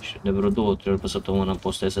 Și de vreo 2-3 ori pe săptămână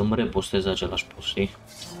postez, îmi repostez același post, știi?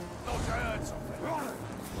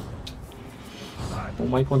 M-au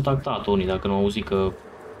mai contactat unii dacă nu au auzit că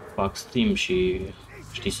fac stream și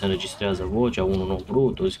știi, se înregistrează vocea, unul nu a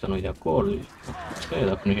vrut, o zic că nu-i de acord. Că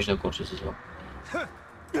dacă nu ești de acord, ce să-ți fac?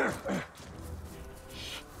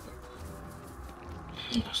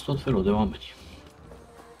 Sunt tot felul de oameni.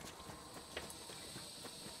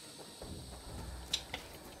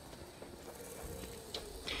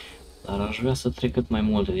 Dar aș vrea să trec cât mai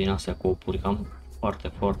multe din astea copuri, cam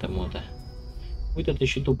foarte, foarte multe. Uită-te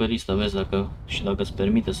și tu pe listă, vezi dacă îți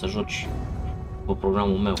permite să joci pe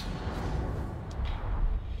programul meu.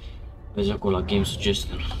 Vezi acolo la Game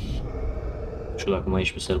Suggestion. Nu știu dacă mai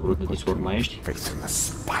ești pe serverul de Discord, mai ești?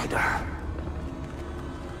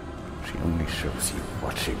 She only shows you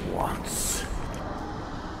what she wants.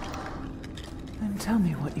 Then tell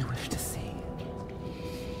me what you wish to see.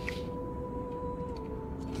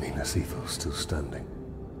 Minas Ithil still standing.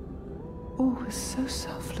 Oh, is so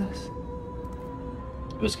selfless.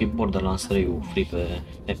 Vezi că e Borderlands 3 free pe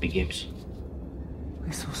Epic Games.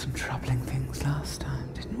 We saw some troubling things last time,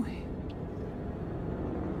 didn't we?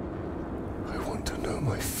 I want to know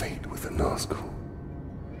my fate with the Nazgul.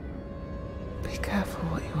 Be careful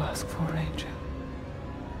what you ask for, Ranger.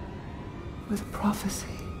 With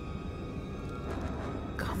prophecy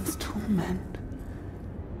comes torment.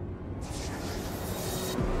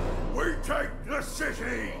 We take the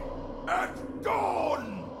city at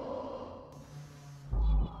dawn!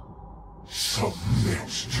 Submit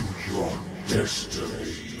to your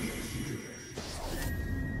destiny.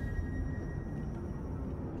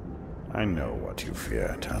 I know what you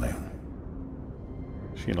fear, Italian.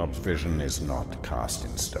 Shelob's vision is not cast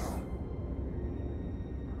in stone.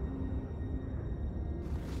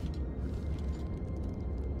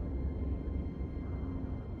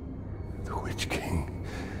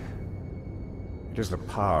 It is the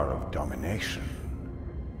power of domination.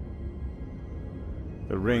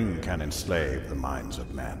 The ring can enslave the minds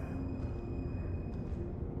of men.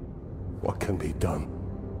 What can be done?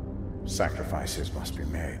 Sacrifices must be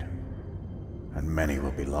made, and many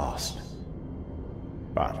will be lost.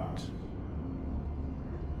 But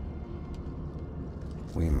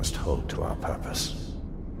we must hold to our purpose,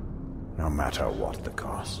 no matter what the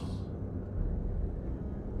cost.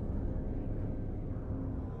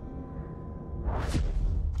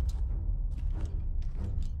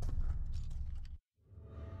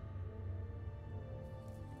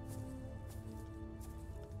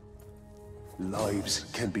 Lives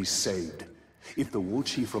can be saved. If the war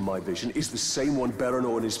chief from my vision is the same one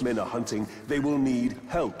Baranor and his men are hunting, they will need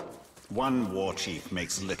help. One war chief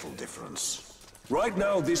makes little difference. Right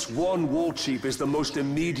now, this one war chief is the most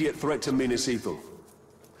immediate threat to Minas Ithil.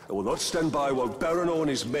 I will not stand by while Baranor and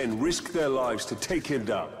his men risk their lives to take him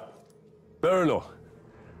down. Baranor,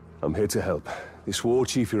 I'm here to help. This war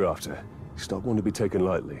chief you're after, he's not one to be taken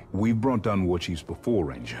lightly. We've brought down war chiefs before,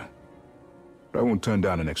 Ranger. But I won't turn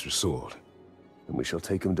down an extra sword. And we shall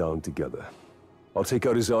take him down together. I'll take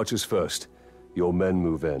out his archers first. Your men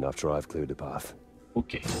move in after I've cleared the path.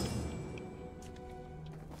 Okay.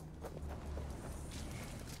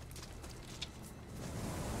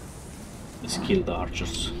 Let's kill the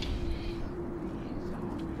archers.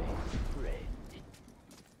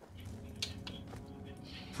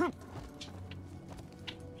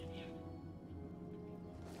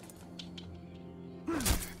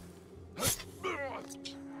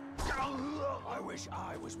 I wish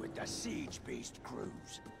I was with the siege beast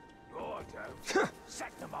crews. Oh, I don't.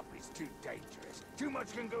 Setting them up is too dangerous. Too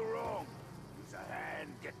much can go wrong. Lose a hand,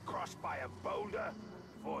 get crushed by a boulder.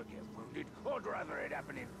 Or get wounded. I'd rather it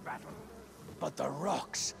happen in battle. But the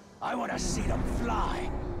rocks, I want to see them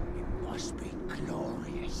fly. It must be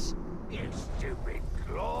glorious. You stupid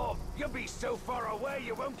claw. You'll be so far away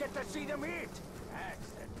you won't get to see them hit. That's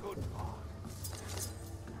the good part.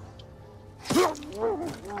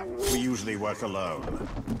 We usually work alone.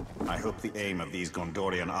 I hope the aim of these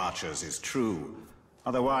Gondorian archers is true.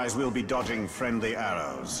 Otherwise, we'll be dodging friendly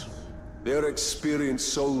arrows. They're experienced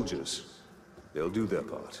soldiers. They'll do their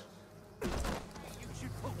part. You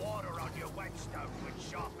should put water on your whetstone when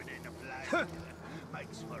sharpening the blade.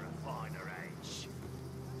 Makes for a finer edge.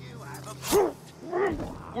 You have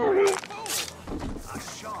a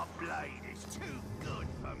sharp blade is too good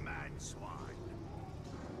for manswine.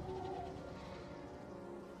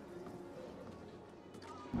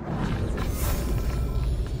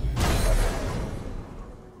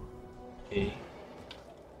 Okay.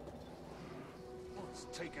 What's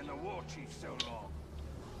taking the war chief so long?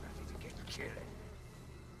 Ready to get killing.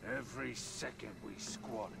 Every second we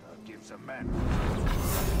squander gives a man.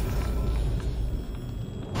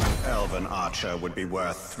 Elven archer would be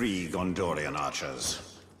worth 3 Gondorian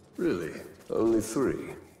archers. Really? Only 3?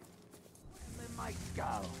 They might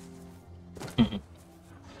go.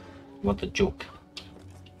 What a joke.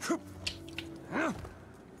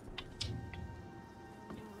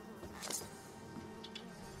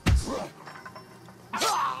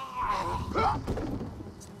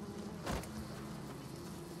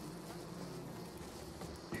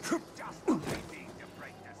 Just what they need to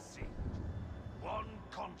break the siege. One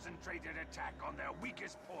concentrated attack on their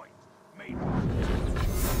weakest point. Made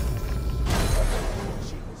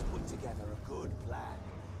She has put together a good plan.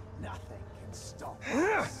 Nothing can stop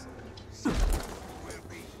us. will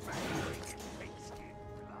be battling in pigskin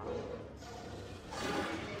blood.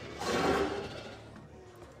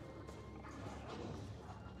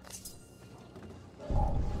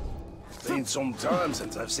 Been some time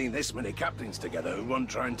since I've seen this many captains together who weren't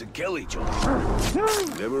trying to kill each other.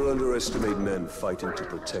 Never underestimate men fighting to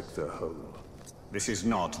protect their home. This is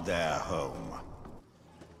not their home.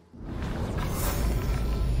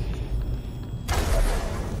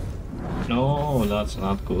 No, that's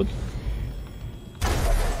not good.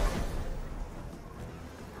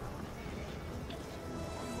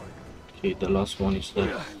 Okay, the last one is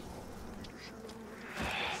there.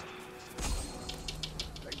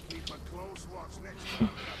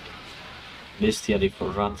 Bestiary for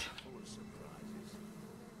rat.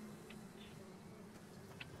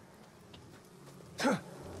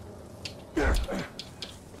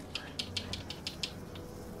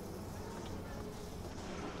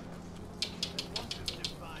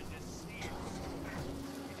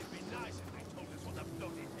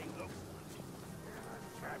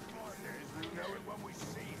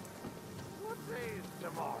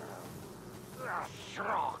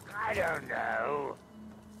 I don't know.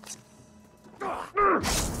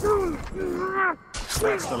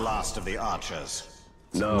 That's the last of the archers.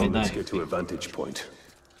 Now let's get to a vantage point.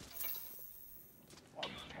 I'm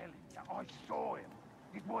telling you, I saw him.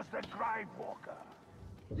 It was the Grave Walker.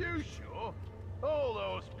 You sure? All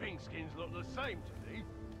those pink skins look the same to me.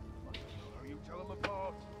 I don't know how you tell them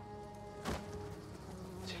apart.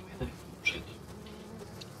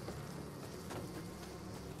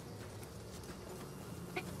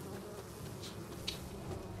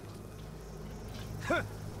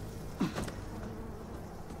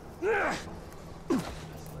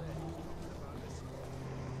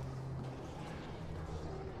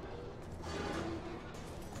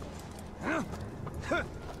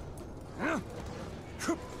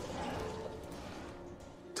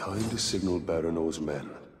 Time to signal Baronneau's men.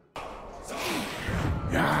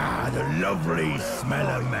 Ah, the lovely smell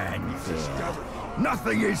of men.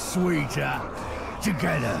 Nothing is sweeter.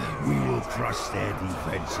 Together, we will crush their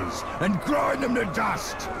defenses and grind them to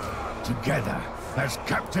dust. Together, as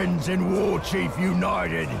captains and war chief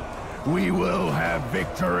united, we will have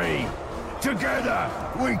victory. Together,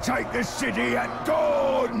 we take the city at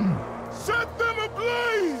dawn. Set them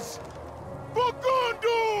ablaze! For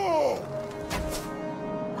Gondor!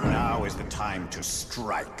 Now is the time to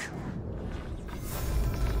strike.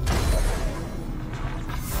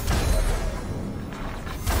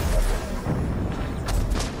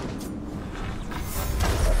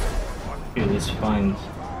 Okay, let's find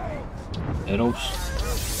arrows.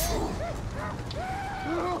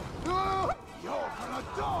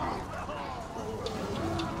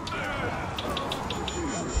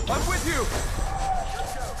 I'm with you!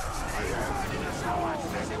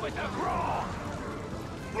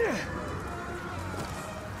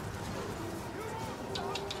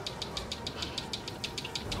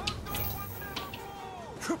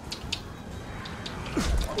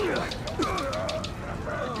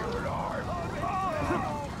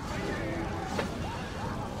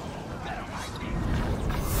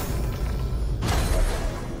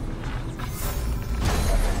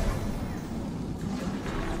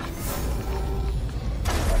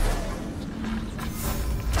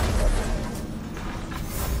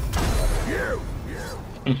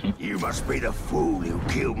 You must be the fool who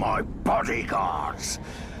killed my bodyguards.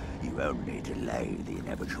 You only delay the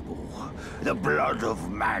inevitable. The blood of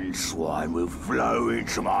man-swine will flow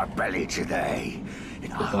into my belly today.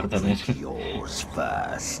 And I'll drink yours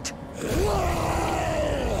first.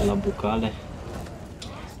 La bucale.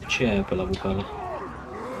 Ce e pe la bucale?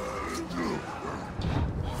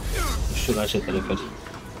 Nu știu la ce te referi.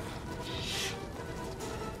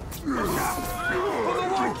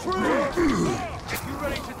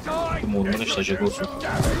 Mă urmărește jegosul.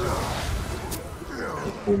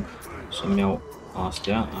 Cum să-mi iau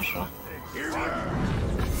astea, așa.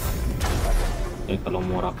 Cred că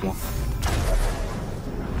l-omor acum.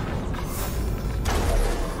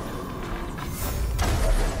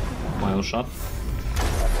 Mai ușor?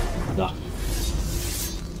 Da.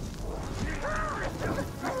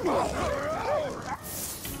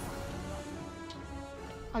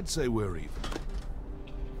 I'd say we're even.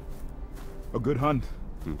 A good hunt?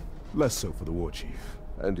 Less so for the war chief.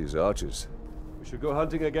 And his archers. We should go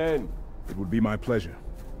hunting again. It would be my pleasure.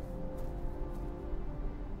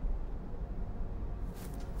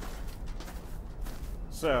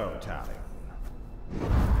 So, Talion,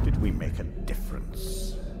 did we make a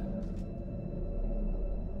difference?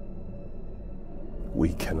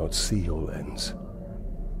 We cannot see all ends.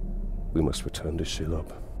 We must return to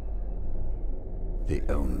Shelob. The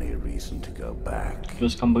only reason to go back.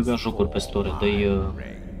 Vezi că am băgat jocuri pe story,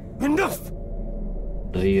 Enough!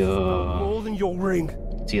 Dă-i... More than your ring.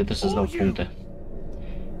 Ție trebuie să-ți dau puncte.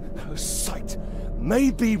 Her sight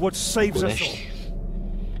may be what saves us all. București.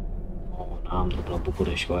 Oh, n-am după la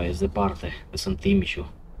București, cu aia e departe, că sunt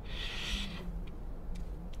Timișu.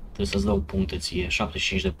 Trebuie să-ți dau puncte ție,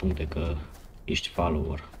 75 de puncte, că ești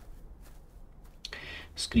follower.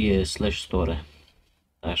 Scrie /story.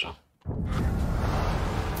 Așa.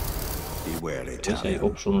 Be wary, Trebuie să ai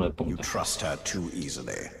 81 de puncte. You trust her too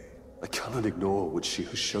easily. I cannot ignore what she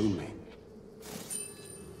has shown me.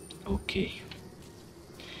 Okay.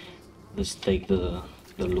 Let's take the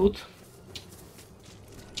loot.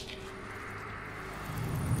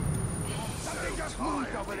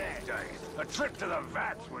 A trip to the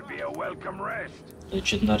vats would be a welcome rest.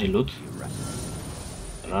 Legendary loot.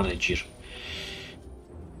 Rare gir.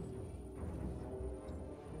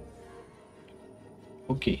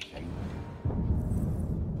 Ok.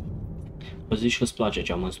 Vă zici că îți place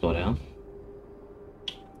ce am în storia.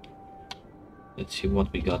 Let's see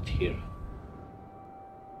what we got here.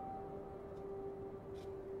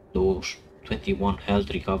 21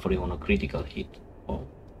 health recovery on a critical hit. Oh.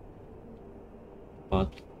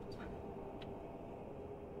 But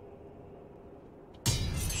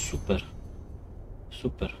Super.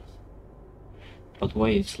 Super. But why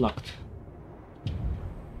it's locked?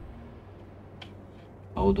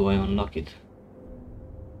 How do I unlock it?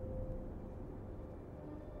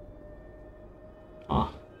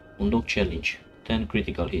 Ah, unlock challenge. 10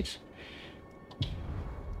 critical hits.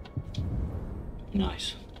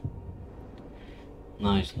 Nice.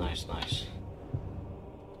 Nice, nice, nice.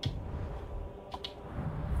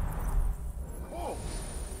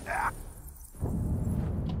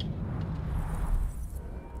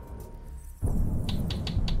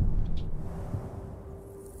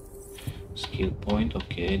 Skill point,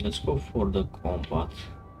 okay, let's go for the combat.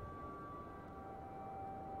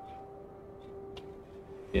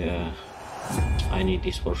 Yeah, I need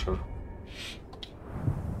this for sure.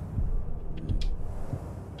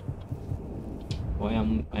 Why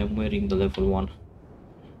am I wearing the level 1?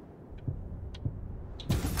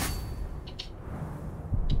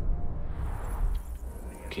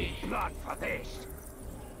 Okay.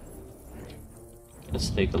 Let's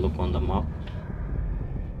take a look on the map.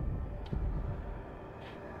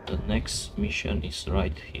 The next mission is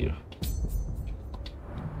right here.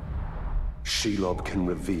 Shelob can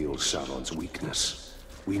reveal Sauron's weakness.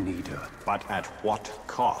 We need her. But at what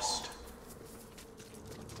cost?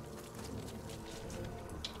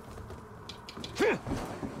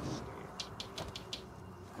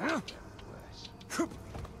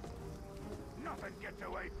 Nothing gets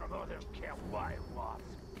away from us, don't care what it was.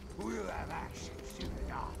 We'll have action soon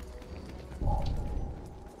enough.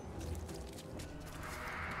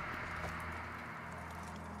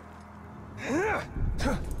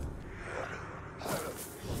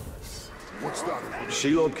 What's that?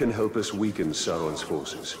 Shelob can help us weaken Sauron's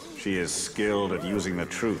forces. She is skilled at using the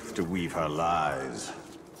truth to weave her lies.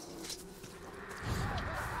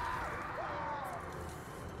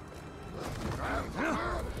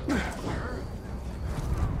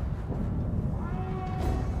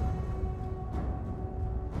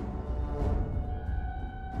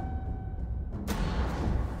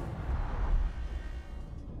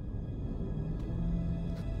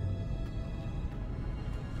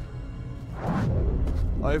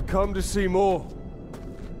 I've come to see more.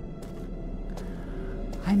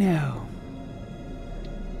 I know.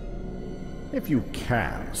 If you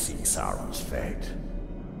can see Sauron's fate,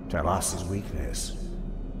 tell us his weakness,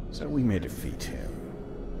 so we may defeat him.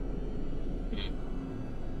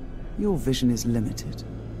 Your vision is limited.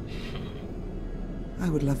 I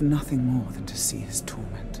would love nothing more than to see his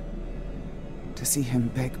torment. To see him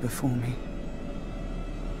beg before me.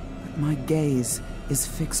 But my gaze is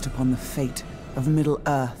fixed upon the fate of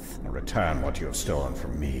Middle-earth. Return what you have stolen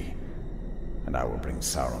from me, and I will bring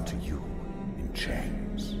Sauron to you in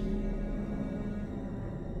chains.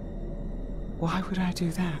 Why would I do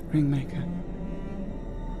that, Ringmaker?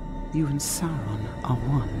 You and Sauron are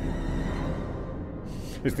one.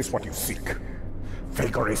 Is this what you seek?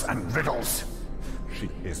 Vagaries and riddles? She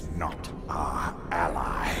is not our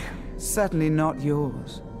ally. Certainly not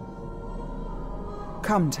yours.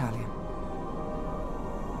 Come, Talion.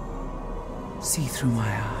 See through my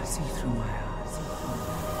eyes, see through my eyes.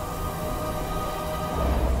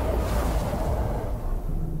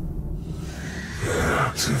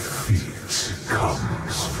 Their defeat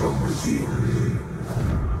comes from within.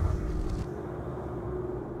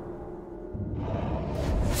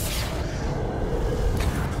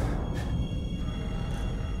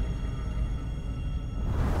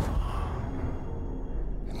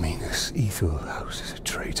 Minas Ethelhouse is a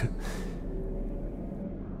traitor.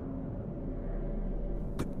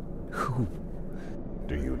 But who?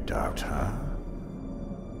 Do you doubt her?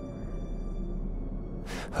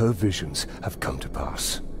 Her visions have come to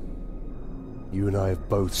pass. You and I have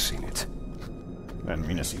both seen it. Then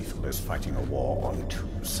Minas Ithil is fighting a war on two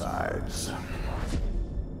sides.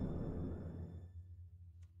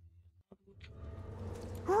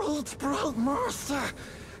 Wait, Bright Master!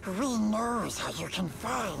 We knows how you can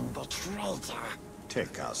find the traitor.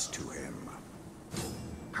 Take us to him.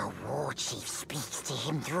 A war chief speaks to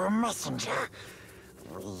him through a messenger.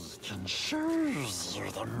 We can choose you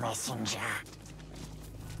the messenger.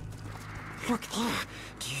 Look there,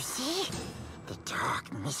 do you see? The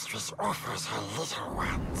Dark Mistress offers her little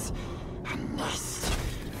ones a nest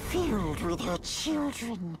filled with her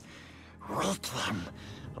children. Wake them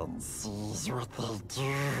and seize what they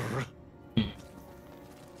do.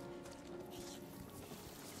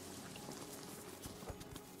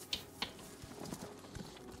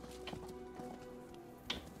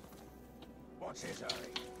 What's his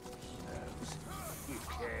hurry? Knows. You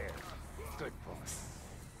care. Good boy.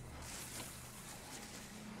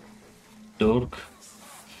 Dork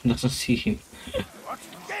doesn't see him. What?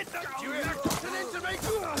 Get that! You listen to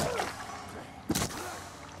me!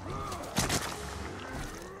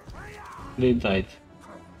 They died.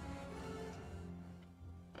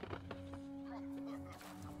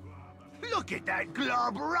 Look at that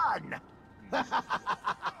glob run!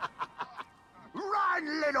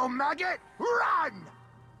 Run, little maggot! Run!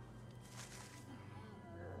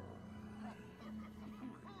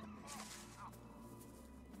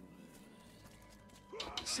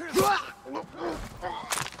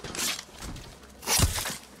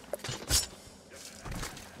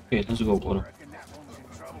 Okay, let's go, Cora.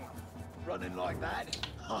 Running like that?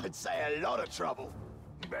 I'd say a lot of trouble.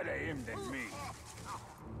 Better him than me.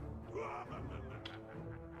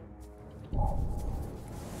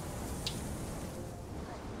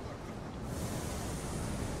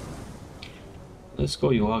 Let's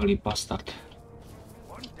go, you ugly bastard.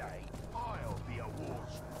 One day, I'll be a warrior.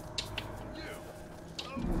 You,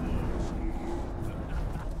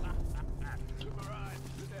 right,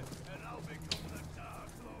 and I'll become the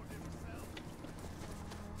Dark Lord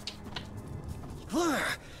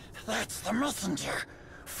himself. That's the messenger.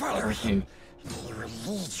 Follow him. He will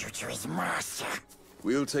lead you to his master.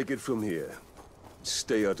 We'll take it from here.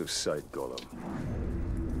 Stay out of sight, Gollum.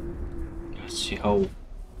 Let's see how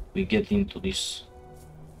we get into this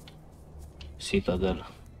citadel. Did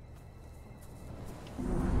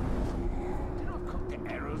I cook the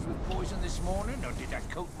arrows with poison this morning, or did I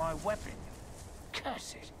coat my weapon?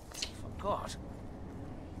 Curse it. Forgot.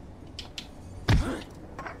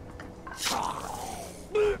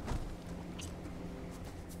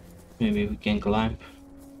 Maybe we can climb.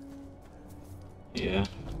 Yeah.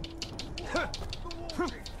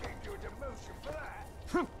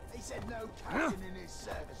 He said no captain in his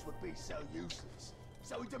service would be so useless.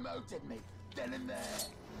 So he demoted me, then and there.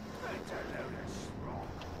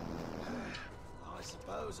 I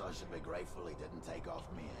suppose I should be grateful he didn't take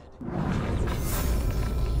off me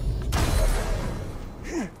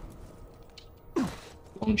head.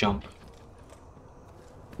 Long jump.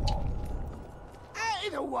 Out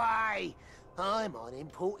of the way! I'm on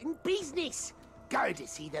important business. Go to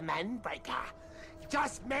see the Manbreaker.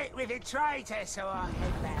 Just met with a traitor, so I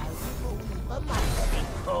head round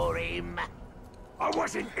for him. I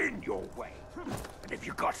wasn't in your way. And if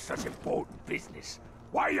you got such important business,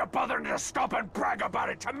 why are you bothering to stop and brag about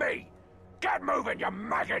it to me? Get moving, you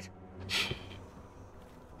maggot!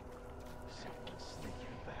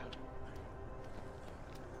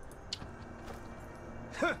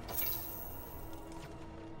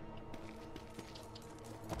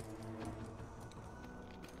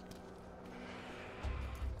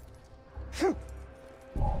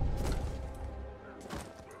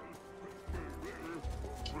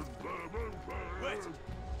 Wait,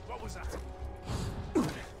 what was that?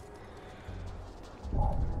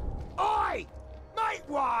 Oi! Make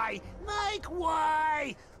way! Make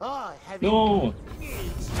way! I have No!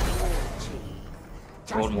 news.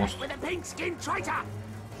 Just Almost. met with a pink-skinned traitor.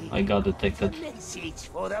 I got detected. Message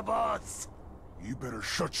for the boss. You better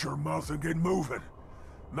shut your mouth and get moving.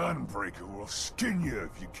 Manbreaker will skin you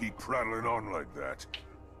if you keep prattling on like that.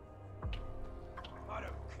 I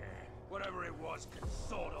don't care. Whatever it was can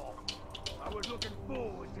sort off. I was looking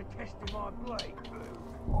forward to testing my blade.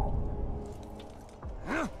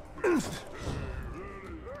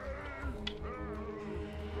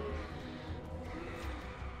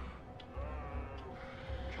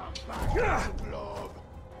 Come back, globe.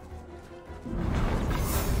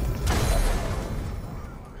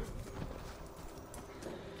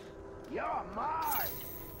 You're mine.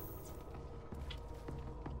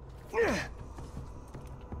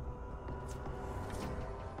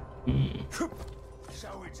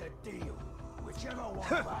 So it's a deal. Whichever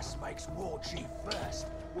one of us makes war chief first,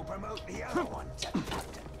 will promote the other one to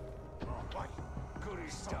captain. Oh, wait.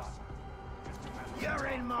 Good stuff. You're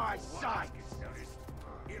in my sight.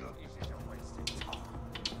 It'll be just a waste of time.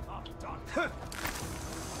 I'm done.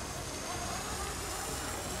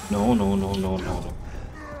 No, no, no, no, no, no.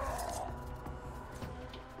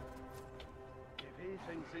 If he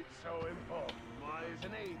thinks it's so important, why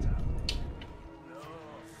isn't he done? No,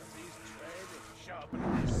 because he's trading,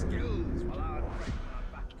 sharpening his skills while I break my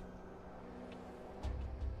back.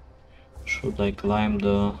 Should I climb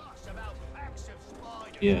the...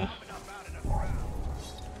 Yeah.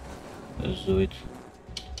 Let's do it.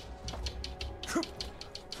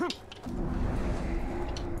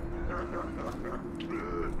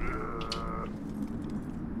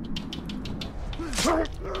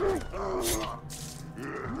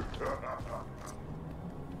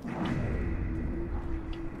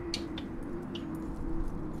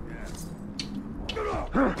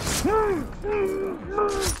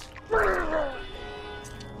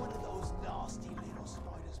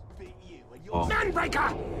 Manbreaker!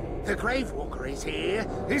 The Gravewalker is here.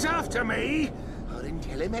 He's after me. I didn't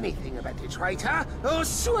tell him anything about the traitor. I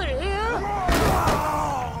swear.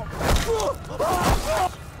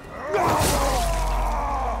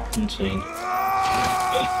 Insane.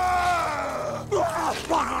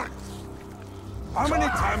 How many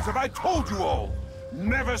times have I told you all?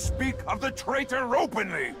 Never speak of the traitor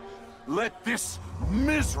openly. Let this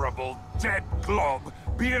miserable dead glob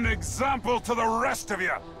be an example to the rest of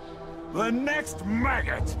you. The next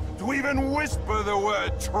maggot to even whisper the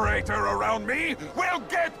word traitor around me will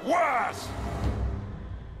get worse!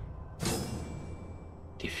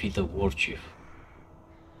 Defeat the war chief.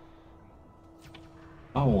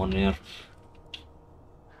 How on earth?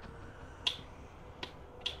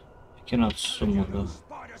 I cannot summon them.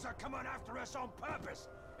 Spiders are coming after us on purpose.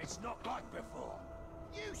 It's not like before.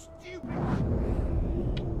 You stupid!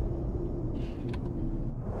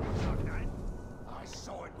 I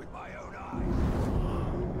saw it with my own eyes.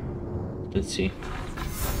 Let's see.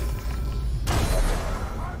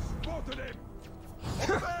 I've spotted him!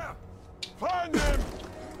 Over there! Find him!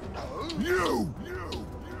 You!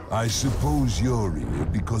 I suppose you're here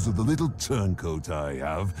because of the little turncoat I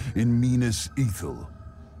have in Minas Ithil.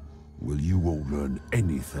 Well, you won't learn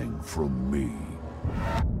anything from me.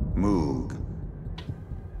 Moog.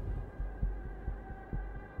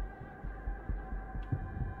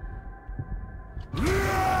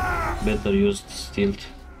 Better use stealth.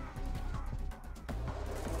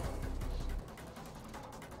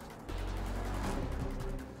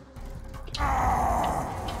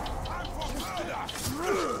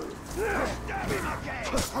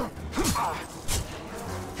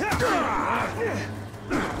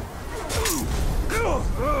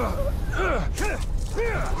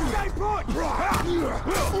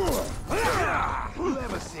 You'll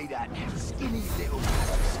ever see that skinny little pack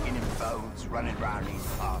of skin and bones running around these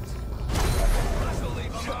parts? This'll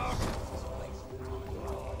leave a mark.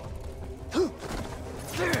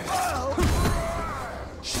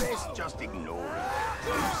 Let's just ignore it.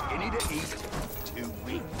 Too skinny to eat, too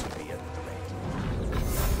weak to be a threat.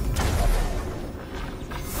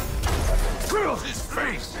 Drills his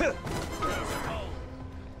face!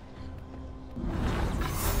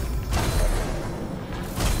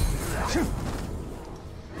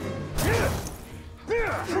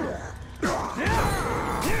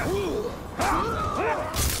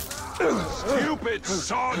 Stupid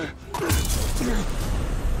sod!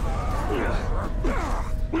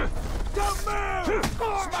 Don't move!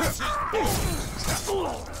 Smash his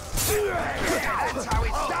bones! That's how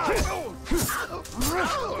it's done!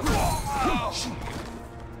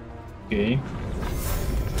 Okay.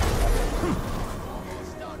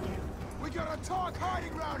 We got a talk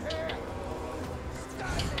hiding round here!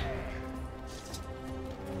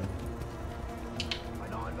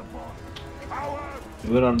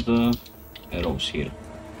 Where are the arrows here?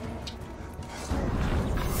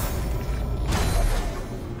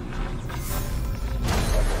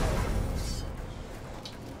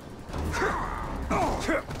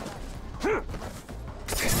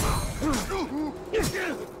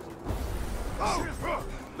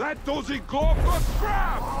 That dozy glob got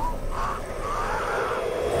grabbed!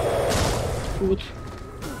 Good.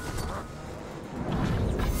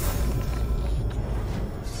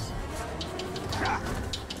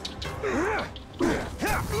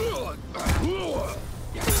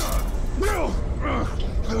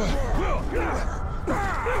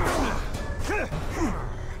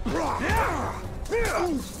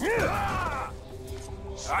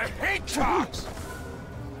 I hate sharks!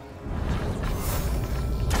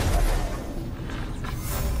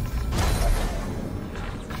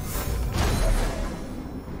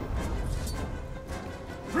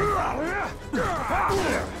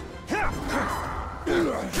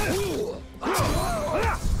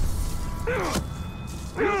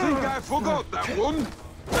 You think I forgot that one?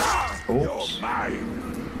 You're mine!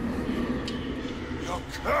 You're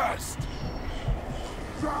cursed!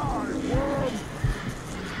 Die, worm!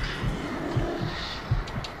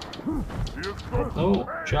 Oh,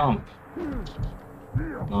 jump.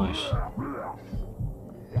 Nice.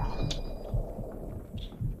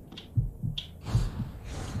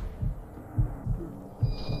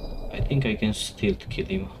 I think I can still kill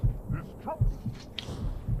him.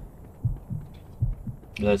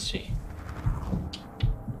 Let's see.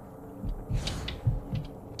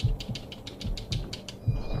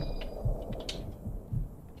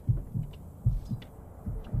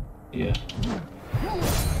 Yeah.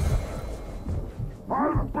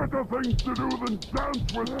 I've better things to do than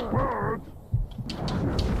dance with birds!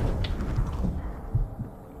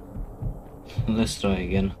 Let's try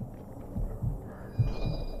again.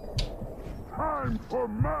 Time time for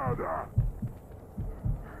murder!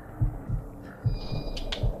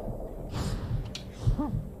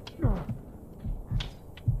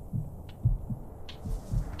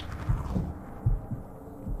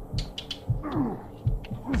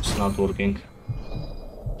 It's not working.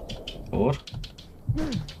 Or?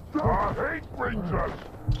 Our hate brings us!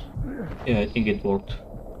 Yeah, I think it worked.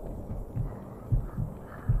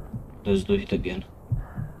 Let's do it again.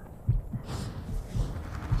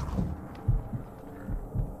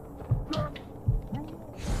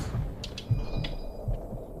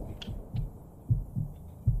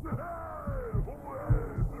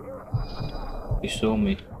 He saw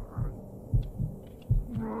me.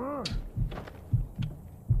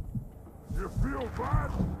 You feel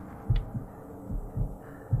bad?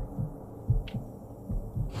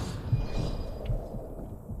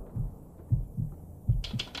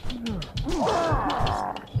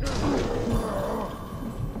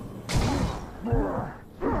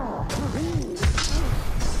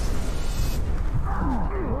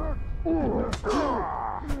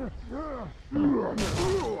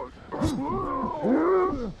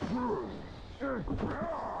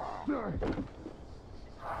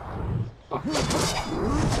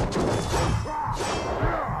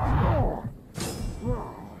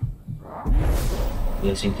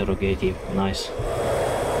 Let's interrogate him. Nice.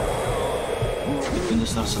 Când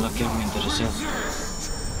ăsta să-l chiar mă interesează.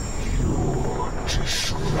 Your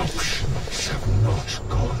disruptions have not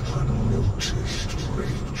gone unnoticed,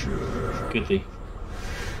 Ranger. Cât-i?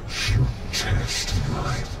 You test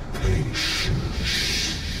my patience.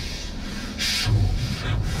 Soon,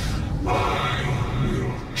 I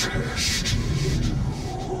will test you.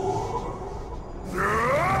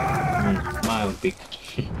 Mai un pic.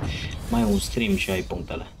 Mai un stream și ai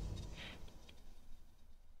punctele.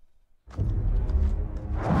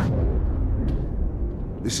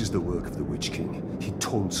 This is the work of the Witch King. He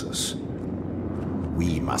taunts us.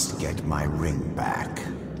 We must get my ring back.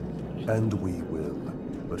 And we will.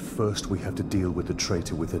 But first we have to deal with the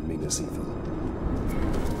traitor within Minas Ithil.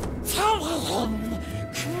 Tell him,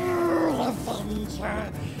 cruel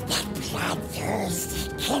avenger, that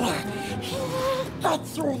bloodthirsty killer.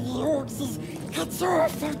 Cuts your noses, cuts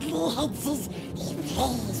off ugly heads, he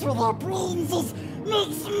plays with their brains,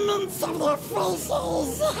 makes mince of their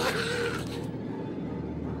faces.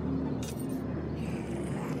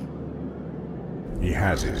 He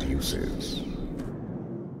has his uses.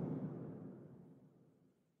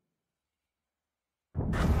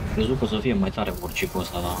 Crezut că o să fie mai tare porcipul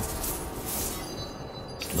ăsta, dar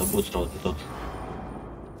slăbuț rău de tot.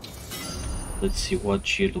 Let's see what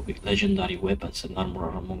shield with legendary weapons and armor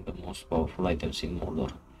are among the most powerful items in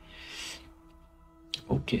Mordor.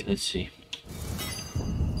 Okay, let's see.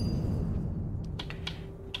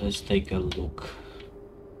 Let's take a look.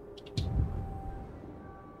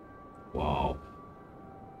 Wow.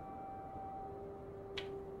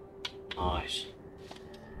 Nice.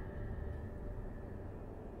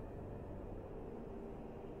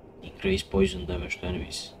 Increase poison damage to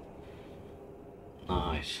enemies.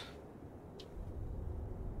 Nice.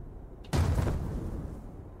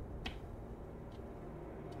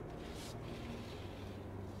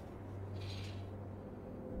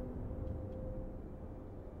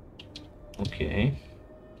 Okay.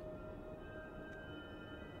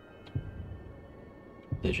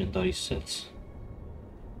 Legendary sets.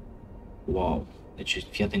 Wow. Deci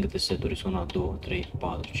fii atent câte seturi sunt. 1, 2, 3,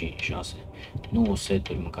 4, 5, 6, 9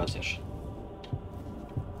 seturi mâncați așa.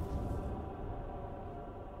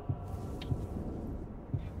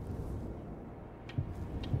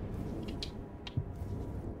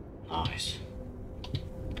 Nice.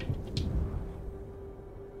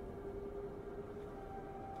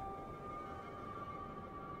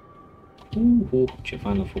 Ce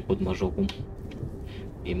fain a făcut mă jocul.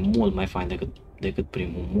 E mult mai fain decât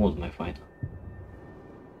primul, mult mai fain.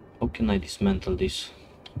 How can I dismantle this?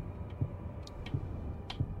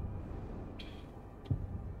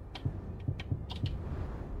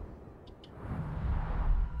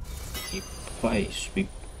 E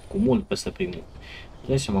cu mult peste primul. Îți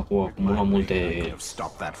dai seama că acumula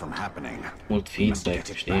mult feedback,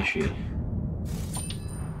 știi, și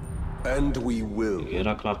And we will.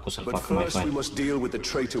 Era clar că o să-l facă mai fain. But first we must deal with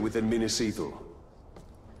the traitor within Minas Ithil.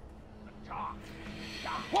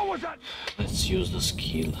 Let's use the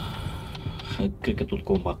skill. Cred că tot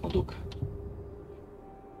combat mă duc.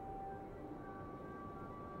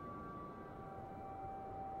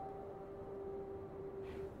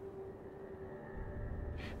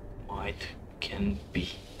 Might can be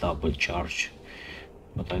double charge,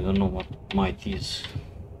 but I don't know what might is.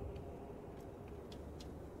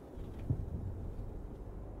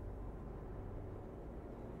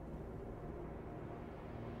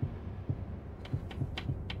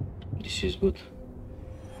 This is good.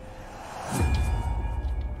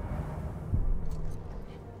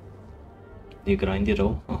 E grind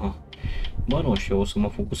rău? Aha. Bă, nu știu, o să mă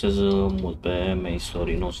focusez mult pe main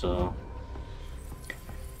story, nu o să...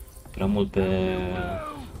 Prea mult pe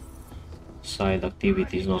side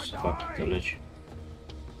activities nu o să fac, înțelegi?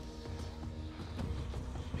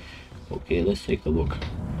 Ok, let's take a look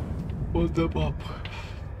on the map.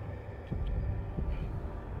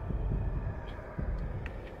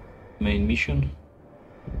 Main mission.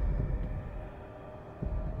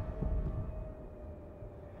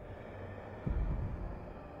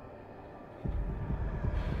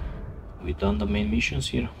 We done the main missions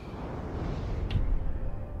here?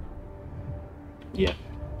 Yeah.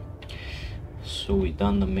 So we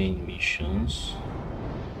done the main missions.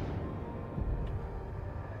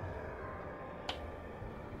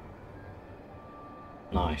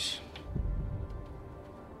 Nice.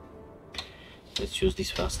 Let's use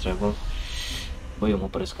this fast travel. Băi, eu mă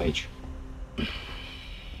opresc aici.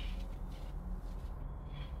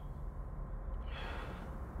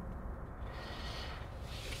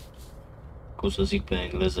 Cum să zic pe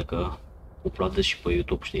engleză că uploadez și pe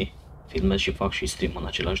YouTube, știi? Filmez și fac și stream în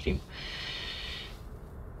același timp.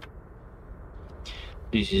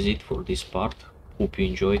 This is it for this part. Hope you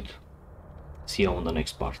enjoyed. See you on the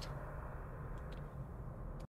next part.